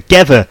players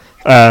together,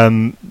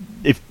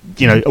 if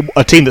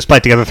a team that's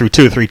played together through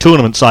 2 or 3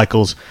 tournament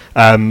cycles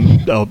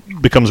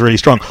becomes really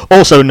strong.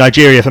 Also,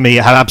 Nigeria for me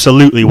have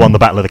absolutely won the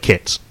battle of the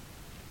kits.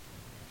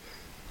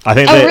 I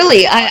think. Oh,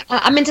 really?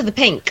 I'm into the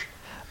pink.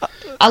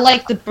 I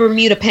like the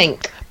Bermuda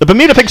pink. The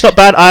Bermuda pink's not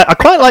bad. I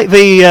quite like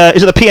the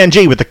is it the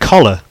PNG with the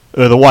collar,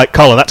 the white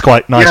collar? That's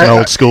quite nice and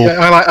old school. Yeah,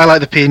 I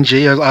like the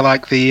PNG. I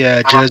like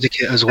the jersey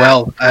kit as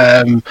well.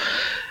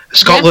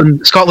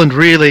 Scotland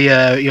really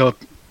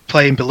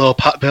playing below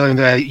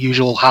their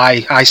usual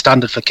high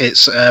standard for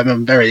kits.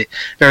 I'm very,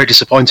 very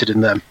disappointed in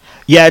them.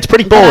 Yeah, it's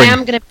pretty boring.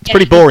 It's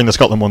pretty boring, the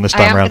Scotland one this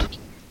time around.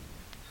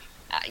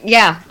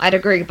 Yeah, I'd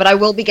agree, but I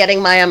will be getting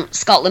my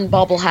Scotland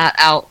bobble hat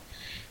out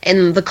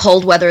in the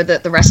cold weather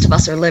that the rest of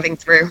us are living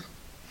through.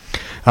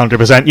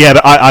 100%. Yeah,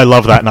 but I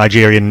love that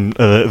Nigerian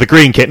the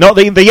green kit. Not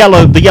the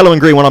yellow and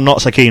green one I'm not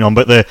so keen on,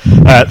 but the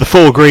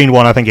full green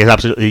one I think is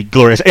absolutely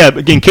glorious. Yeah,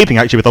 in keeping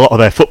actually with a lot of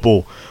their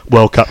football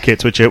World Cup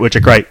kits, which are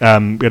great.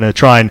 I'm going to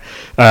try and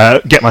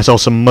get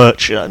myself some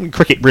merch.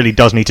 Cricket really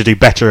does need to do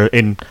better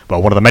in,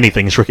 well, one of the many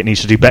things cricket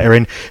needs to do better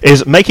in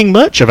is making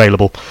merch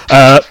available.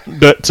 I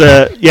want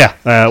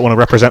to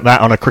represent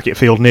that on a cricket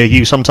field near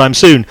you sometime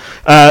soon.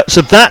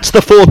 So that's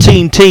the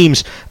 14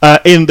 teams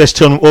in this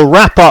tournament. We'll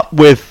wrap up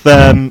with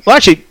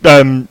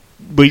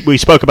we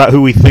spoke about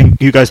who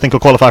you guys think will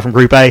qualify from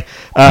Group A.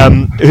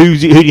 Who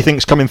do you think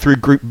is coming through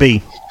Group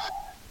B?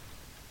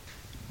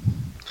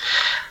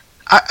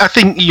 I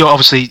think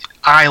obviously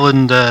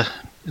Ireland.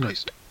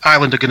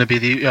 Ireland are going to be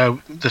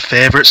the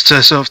favourites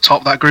to sort of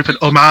top that group, and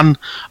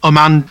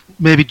Oman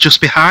maybe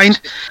just behind.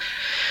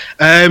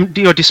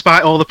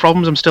 Despite all the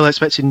problems, I'm still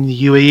expecting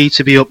the UAE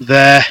to be up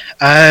there.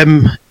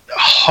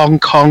 Hong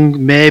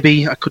Kong,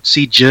 maybe. I could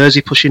see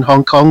Jersey pushing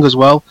Hong Kong as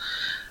well.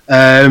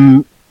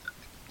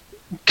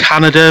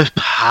 Canada,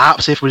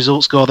 perhaps, if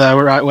results go their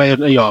right way.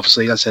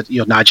 Obviously, as I said,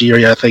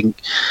 Nigeria, I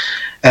think.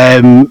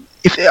 I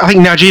think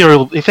Nigeria,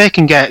 if they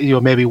can get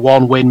maybe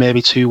 1 win,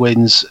 maybe 2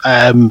 wins,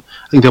 I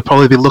think they'll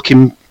probably be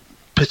looking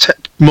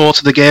more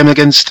to the game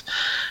against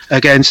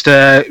games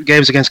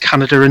against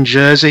Canada and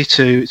Jersey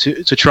to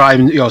try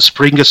and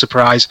spring a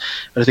surprise.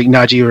 But I think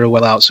Nigeria are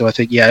well out, so I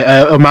think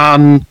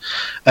Oman,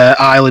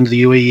 Ireland,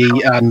 the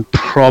UAE, and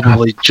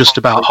probably just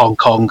about Hong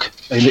Kong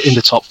in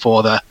the top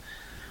 4 there.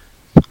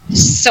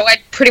 So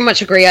I'd pretty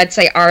much agree. I'd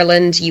say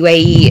Ireland,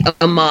 UAE,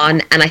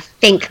 Oman, and I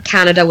think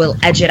Canada will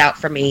edge it out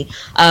for me.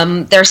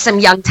 There's some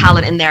young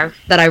talent in there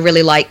that I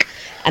really like,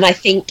 and I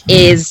think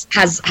has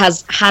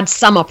had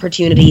some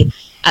opportunity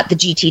at the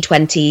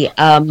GT20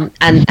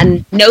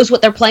 and knows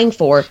what they're playing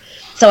for.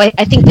 So I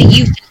think the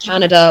youth in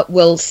Canada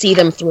will see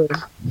them through.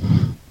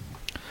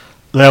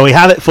 There we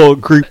have it for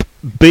Group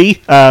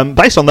B.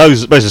 Based on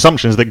those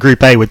assumptions, that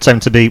Group A would seem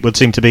to be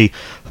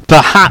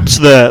perhaps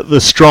the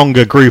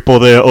stronger group, or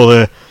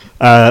the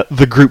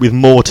group with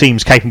more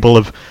teams capable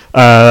of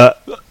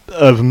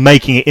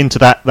making it into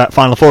that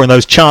Final Four, and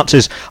those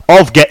chances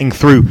of getting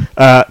through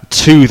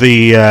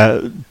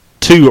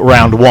to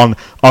round one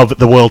of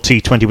the World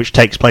T20, which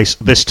takes place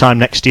this time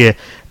next year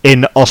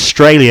in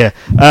Australia.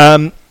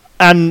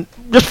 And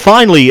just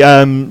finally,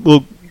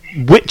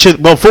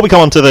 before we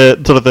come on to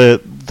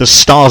the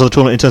stars of the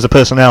tournament in terms of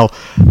personnel,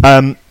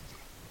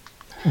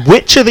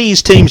 which of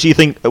these teams do you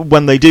think,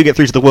 when they do get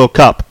through to the World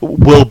Cup,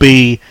 will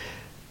be?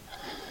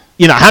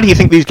 How do you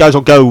think these guys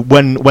will go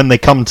when they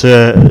come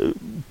to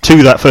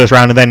that first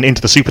round and then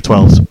into the Super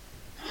 12s?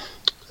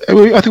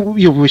 I think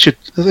we should.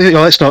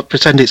 Let's not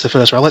pretend it's the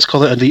first round. Let's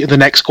call it the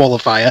next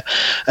qualifier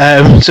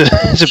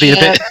to be a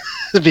bit.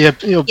 To be a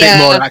bit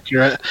more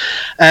accurate.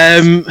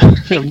 Fair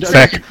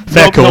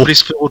call.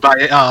 Nobody's fooled by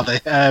it, are they?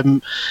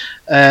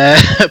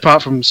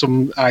 Apart from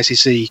some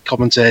ICC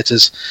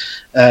commentators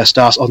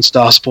on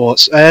Star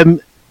Sports.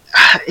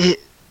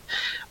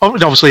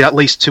 Obviously, at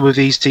least two of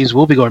these teams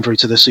will be going through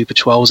to the Super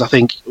 12s. I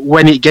think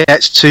when it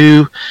gets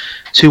to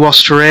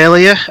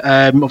Australia,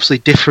 obviously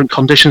different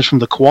conditions from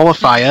the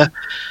qualifier,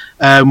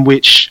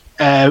 which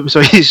so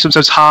it's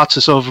sometimes hard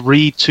to sort of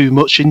read too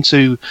much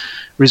into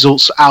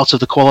results out of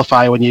the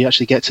qualifier when you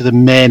actually get to the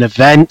main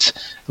event.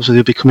 Obviously,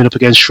 they'll be coming up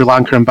against Sri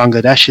Lanka and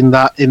Bangladesh in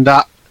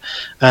that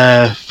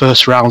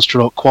first round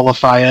stroke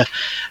qualifier.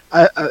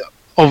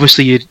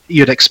 Obviously,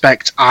 you'd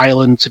expect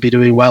Ireland to be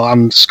doing well,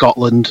 and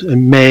Scotland,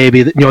 and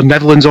maybe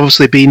Netherlands.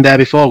 Obviously, been there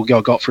before. We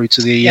got through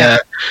to the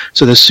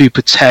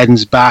Super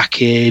 10s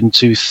back in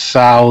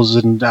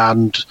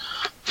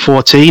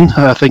 2014,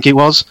 I think it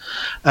was.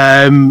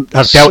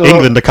 Has dealt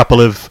England a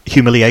couple of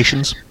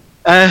humiliations.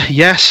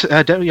 Yes,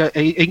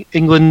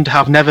 England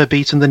have never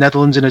beaten the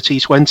Netherlands in a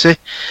T20.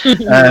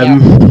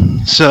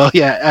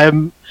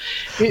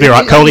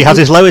 Virat Kohli has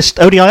his lowest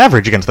ODI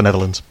average against the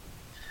Netherlands.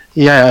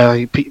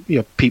 Yeah,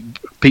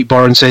 Pete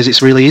Boren says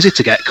it's really easy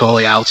to get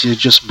Kohli out. You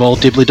just bowl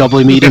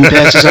dibbly-dobbly medium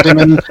paces at him,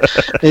 and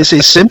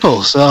it's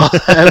simple. So,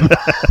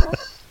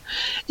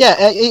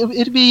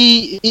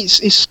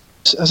 it's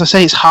as I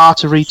say, it's hard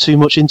to read too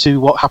much into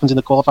what happens in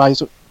the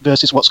qualifiers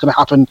versus what's going to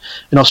happen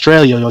in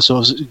Australia.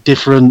 Sort of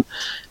different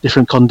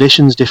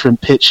conditions,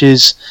 different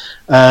pitches.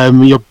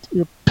 You're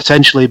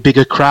potentially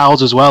bigger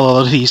crowds as well. A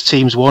lot of these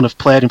teams won't have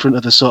played in front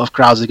of the sort of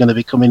crowds they're going to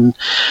be going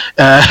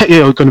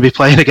to be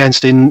playing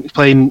against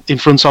playing in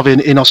front of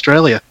in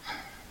Australia.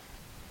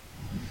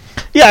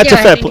 Yeah, it's a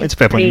fair point. It's a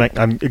fair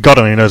point. God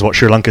only knows what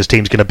Sri Lanka's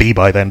team's going to be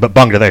by then, but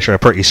Bangladesh are a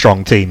pretty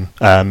strong team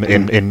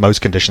in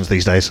most conditions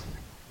these days.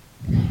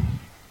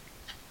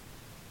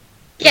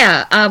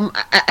 Yeah,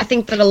 I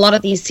think that a lot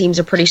of these teams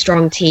are pretty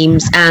strong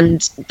teams,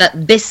 and that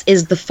this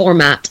is the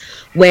format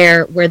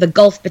where the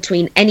gulf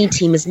between any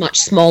team is much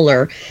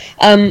smaller.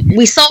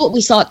 We saw what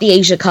we saw at the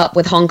Asia Cup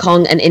with Hong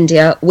Kong and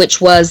India, which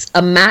was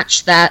a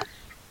match that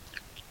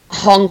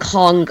Hong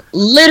Kong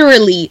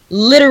literally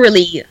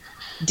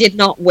did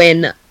not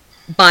win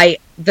by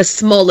the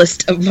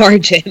smallest of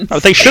margins. Oh,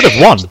 they should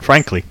have won,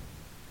 frankly.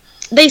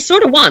 They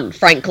sort of won,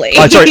 frankly.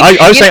 Sorry,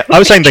 I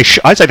was saying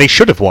I'd say they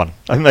should have won.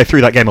 I think they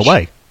threw that game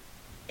away.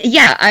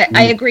 Yeah,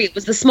 I agree. It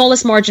was the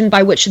smallest margin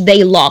by which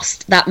they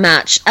lost that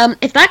match.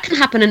 If that can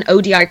happen in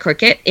ODI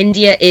cricket,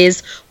 India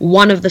is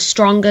one of the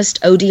strongest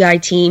ODI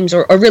teams,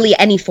 or really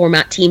any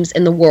format teams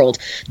in the world.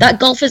 That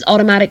gulf is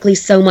automatically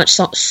so much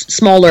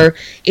smaller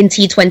in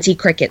T20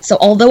 cricket. So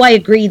although I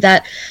agree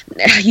that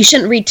you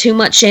shouldn't read too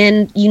much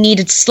in, you need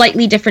a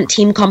slightly different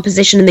team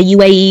composition in the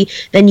UAE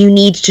than you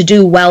need to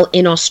do well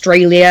in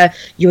Australia.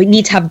 You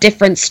need to have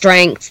different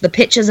strengths. The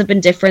pitches have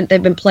been different.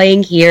 They've been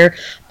playing here.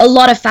 A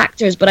lot of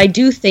factors, but I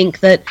do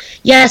think that,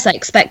 yes, I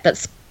expect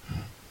that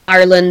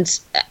Ireland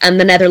and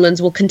the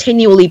Netherlands will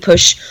continually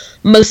push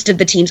most of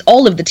the teams,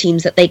 all of the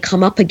teams that they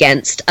come up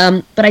against,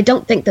 but I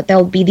don't think that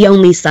they'll be the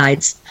only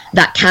sides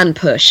that can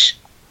push.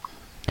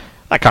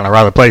 That kind of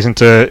rather plays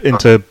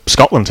into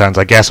Scotland's hands,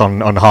 I guess,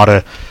 on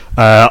harder,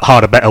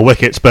 better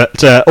wickets.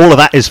 But all of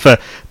that is for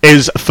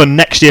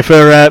next year.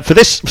 For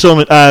this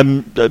sort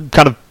of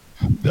kind of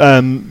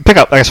pick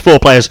up, I guess, 4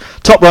 players: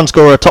 top run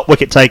scorer, top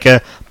wicket taker,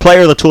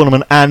 player of the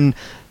tournament, and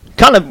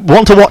kind of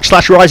want to watch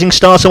 / rising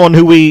star, someone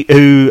who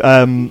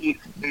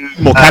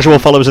more casual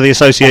followers of the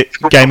associate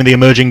game and the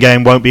emerging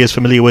game won't be as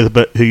familiar with,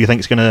 but who you think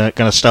is going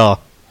to star.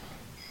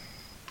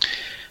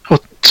 Well,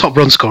 top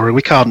run scorer,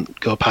 we can't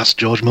go past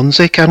George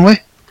Munsey, can we?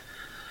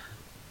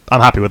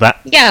 I'm happy with that.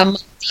 Yeah,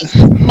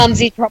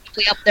 Munsey's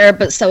probably up there,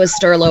 but so is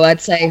Stirlo,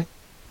 I'd say.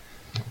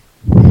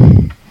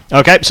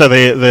 Okay, so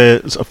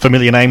the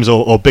familiar names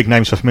or big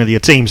names for familiar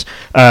teams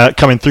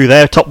coming through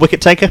there. Top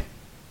wicket taker?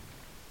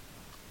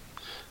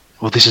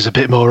 well, this is a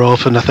bit more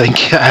open, I think.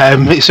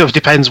 It sort of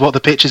depends what the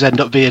pitches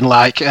end up being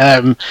like.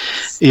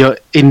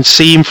 In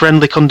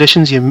seam-friendly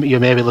conditions, you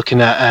may be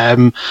looking at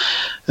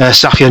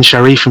Safian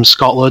Sharif from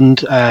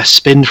Scotland.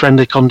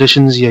 Spin-friendly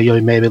conditions,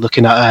 you may be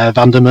looking at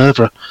Van der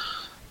Merwe.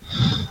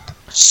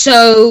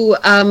 So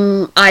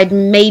I'd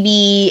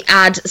maybe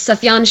add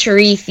Safian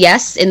Sharif,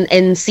 yes,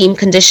 in seam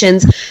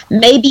conditions.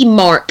 Maybe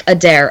Mark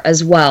Adair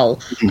as well.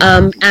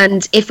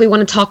 And if we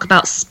want to talk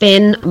about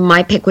spin,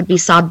 my pick would be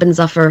Saad bin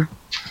Zafar.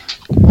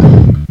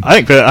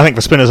 I think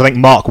for spinners, I think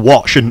Mark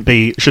Watt shouldn't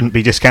be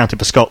discounted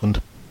for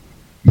Scotland.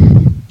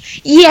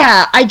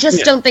 Yeah, I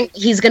just don't think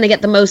he's going to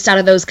get the most out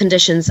of those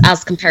conditions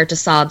as compared to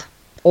Saad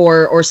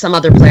or some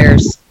other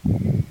players.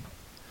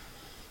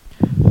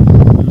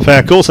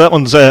 Fair call. So that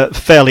one's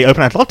fairly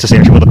open. I'd love to see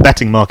actually what the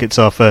betting markets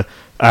are for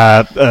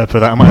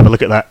that. I might have a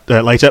look at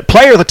that later.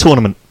 Player of the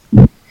tournament.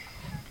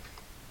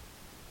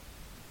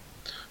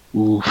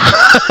 Ooh.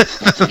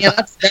 Yeah,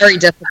 that's very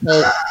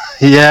difficult.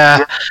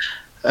 Yeah.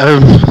 I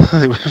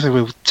think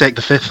we'll take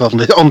the fifth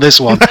on this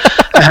one.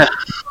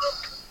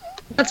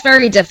 That's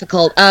very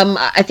difficult.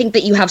 I think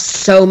that you have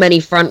so many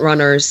front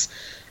runners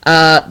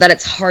that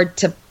it's hard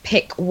to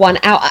pick one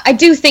out. I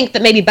do think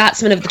that maybe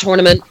batsman of the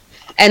tournament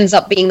ends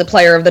up being the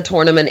player of the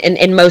tournament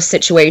in most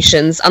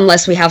situations,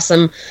 unless we have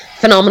some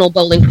phenomenal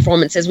bowling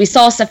performances. We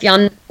saw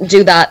Safian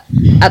do that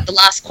at the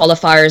last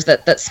qualifiers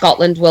that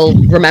Scotland will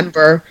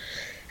remember,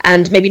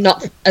 and maybe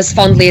not as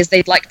fondly as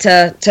they'd like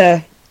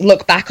to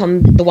look back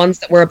on the ones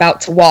that we're about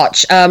to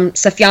watch.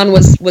 Safian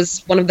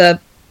was one of the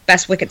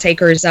best wicket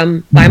takers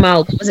by a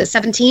mile. Was it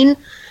 17?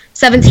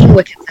 17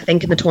 wickets, I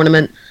think, in the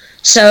tournament.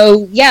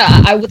 So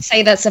yeah, I would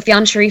say that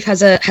Safian Sharif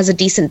has a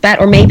decent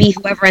bet, or maybe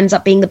whoever ends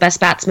up being the best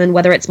batsman,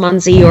 whether it's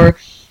Munsey or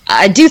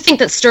I do think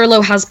that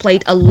Stirlo has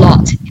played a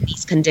lot in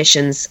these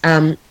conditions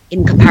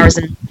in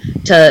comparison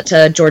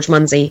to George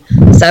Munsey.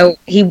 So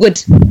he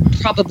would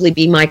probably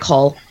be my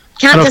call.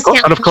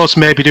 And of course,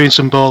 maybe doing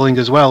some bowling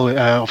as well.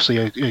 Obviously,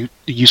 a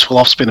useful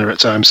off spinner at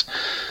times.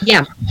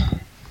 Yeah.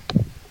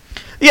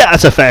 Yeah,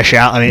 that's a fair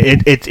shout. I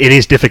mean, it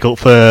is difficult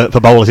for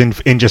bowlers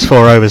in just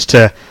 4 overs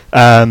to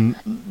kind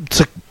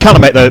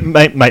of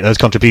make those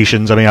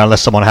contributions. I mean,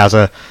 unless someone has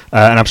an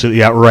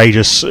absolutely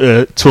outrageous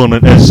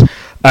tournament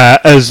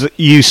as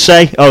you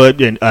say.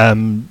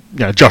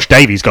 Josh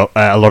Davies got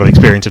a lot of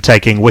experience of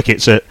taking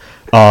wickets at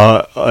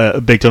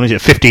big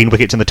tournaments. 15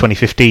 wickets in the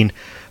 2015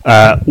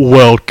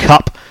 World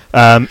Cup.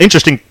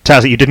 Interesting,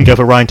 Taz, that you didn't go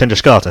for Ryan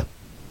Tenduskarter.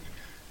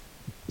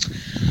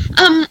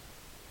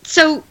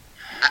 So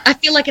I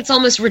feel like it's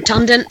almost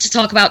redundant to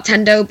talk about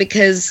Tendo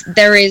because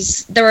there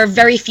are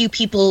very few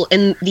people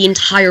in the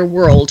entire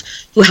world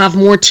who have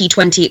more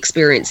T20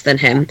 experience than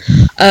him.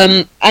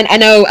 And I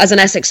know as an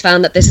Essex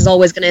fan that this is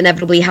always going to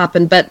inevitably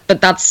happen, but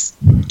that's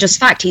just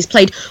fact. He's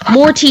played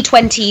more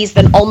T20s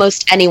than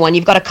almost anyone.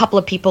 You've got a couple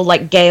of people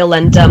like Gale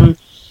and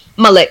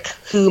Malik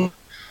who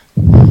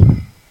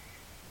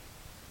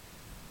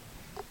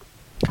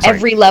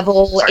every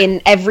level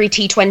in every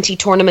T20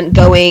 tournament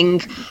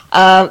going.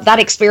 That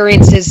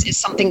experience is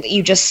something that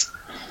you just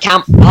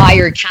can't buy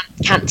or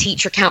can't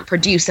teach or can't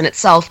produce in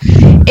itself.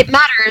 It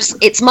matters.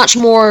 It's much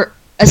more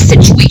a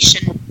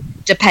situation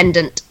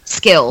dependent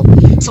skill.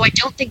 So I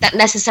don't think that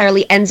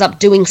necessarily ends up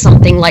doing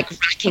something like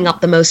racking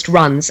up the most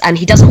runs, and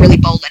he doesn't really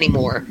bowl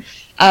anymore.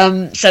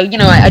 So,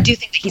 I do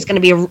think that he's going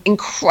to be an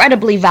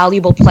incredibly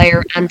valuable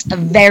player and a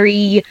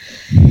very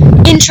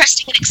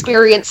interesting and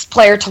experienced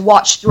player to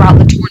watch throughout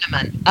the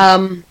tournament.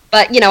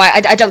 But,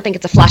 I don't think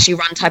it's a flashy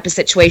run type of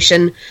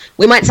situation.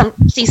 We might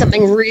see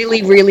something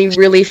really, really,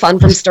 really fun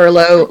from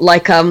Stirlo,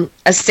 like a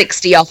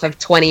 60 off of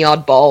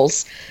 20-odd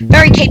balls.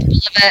 Very capable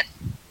of it.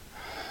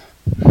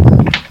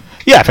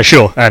 Yeah, for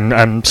sure, and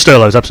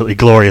Stirlo's absolutely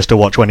glorious to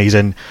watch when he's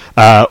in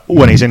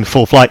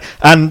full flight.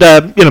 And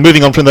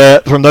moving on from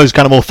those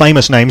kind of more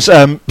famous names,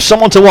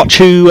 someone to watch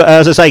who,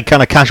 as I say,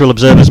 kind of casual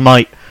observers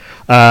might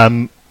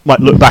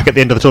look back at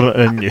the end of the tournament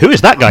and who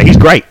is that guy? He's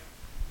great.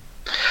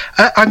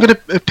 I'm going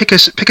to pick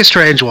a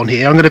strange one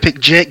here. I'm going to pick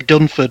Jake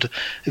Dunford,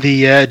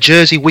 the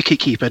Jersey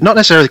wicketkeeper. Not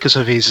necessarily because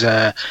of his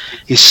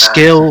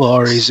skill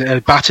or his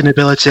batting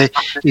ability.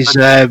 He's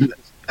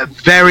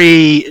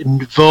very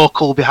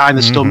vocal behind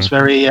the stumps,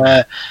 very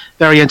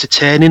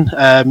entertaining.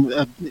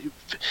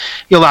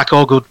 You're like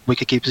all good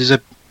wicketkeepers. He's a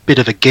bit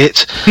of a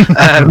git.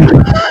 Hi,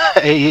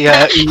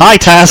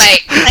 Taz.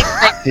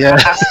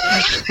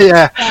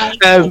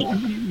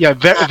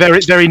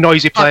 Very, very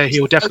noisy player.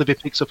 He will definitely be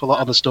picked up a lot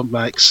on the stump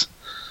mics.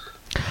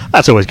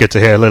 That's always good to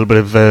hear. A little bit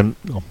of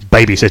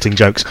babysitting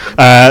jokes.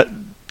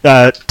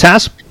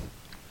 Taz?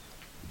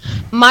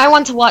 My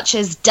one to watch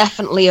is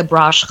definitely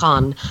Abraj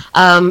Khan.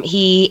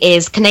 He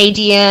is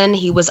Canadian.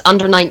 He was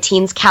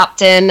under-19s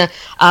captain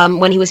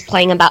when he was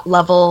playing at that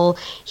level.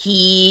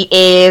 He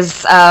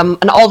is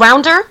an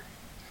all-rounder,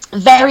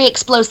 very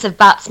explosive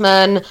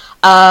batsman,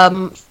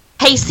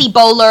 pacey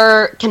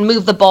bowler, can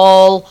move the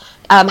ball.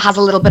 has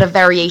a little bit of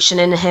variation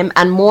in him,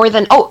 and more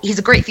than he's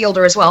a great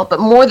fielder as well, but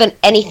more than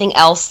anything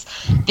else,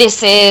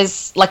 this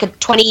is like a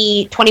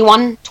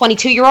 21,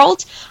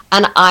 22-year-old,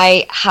 and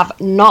I have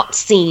not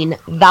seen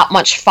that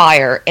much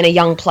fire in a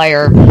young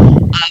player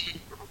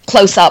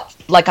close up.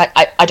 Like,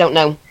 I don't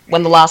know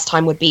when the last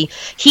time would be.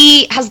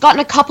 He has gotten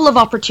a couple of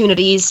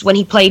opportunities when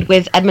he played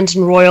with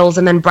Edmonton Royals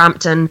and then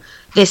Brampton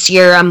this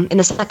year, in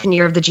the second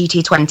year of the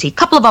GT20.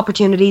 Couple of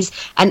opportunities,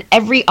 and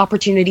every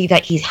opportunity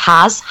that he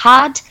has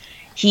had,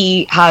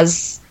 he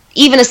has,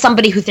 even as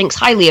somebody who thinks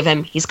highly of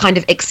him, he's kind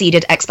of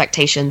exceeded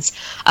expectations.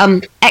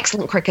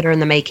 Excellent cricketer in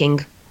the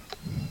making.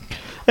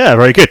 Yeah,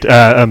 very good.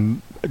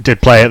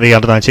 Did play at the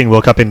Under-19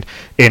 World Cup in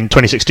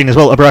 2016 as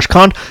well, Abhiraj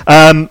Khan.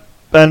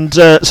 And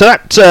so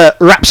that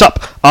wraps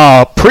up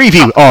our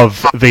preview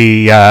of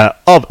the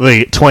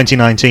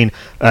 2019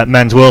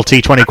 Men's World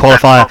T20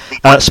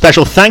 Qualifier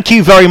special. Thank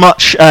you very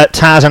much,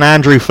 Taz and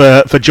Andrew,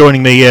 for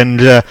joining me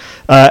and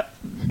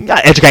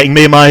educating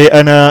me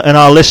and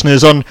our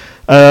listeners on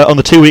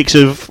the 2 weeks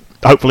of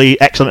hopefully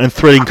excellent and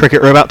thrilling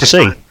cricket we're about to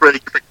see.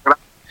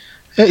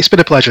 It's been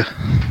a pleasure.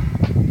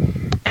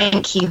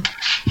 Thank you.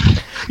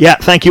 Yeah,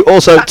 thank you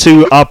also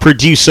to our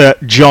producer,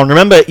 John.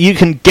 Remember, you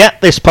can get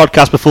this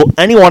podcast before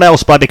anyone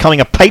else by becoming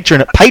a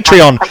patron at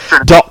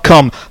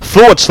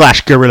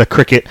patreon.com/Guerrilla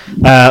Cricket.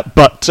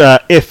 But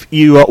if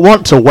you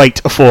want to wait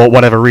for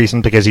whatever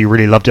reason, because you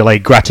really love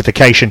delayed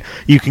gratification,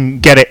 you can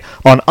get it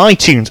on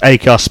iTunes,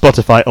 Acast,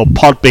 Spotify, or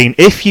Podbean.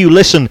 If you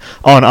listen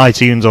on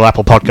iTunes or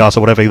Apple Podcasts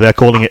or whatever they're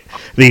calling it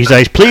these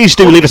days, please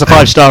do leave us a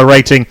 5-star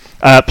rating.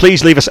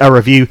 Please leave us a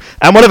review,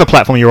 and whatever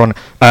platform you're on,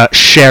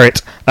 share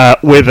it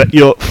with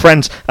your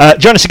friends.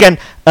 Join us again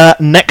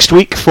next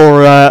week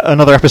for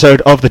another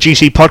episode of the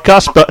GC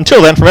podcast. But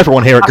until then, from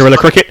everyone here at Guerrilla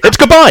Cricket, it's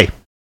goodbye.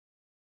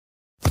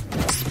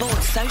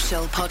 Sports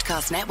Social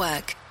Podcast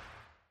Network.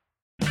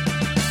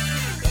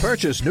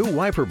 Purchase new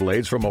wiper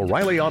blades from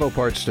O'Reilly Auto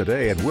Parts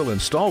today and we'll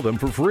install them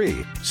for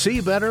free.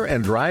 See better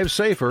and drive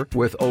safer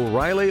with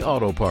O'Reilly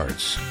Auto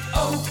Parts.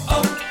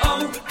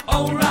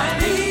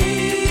 O'Reilly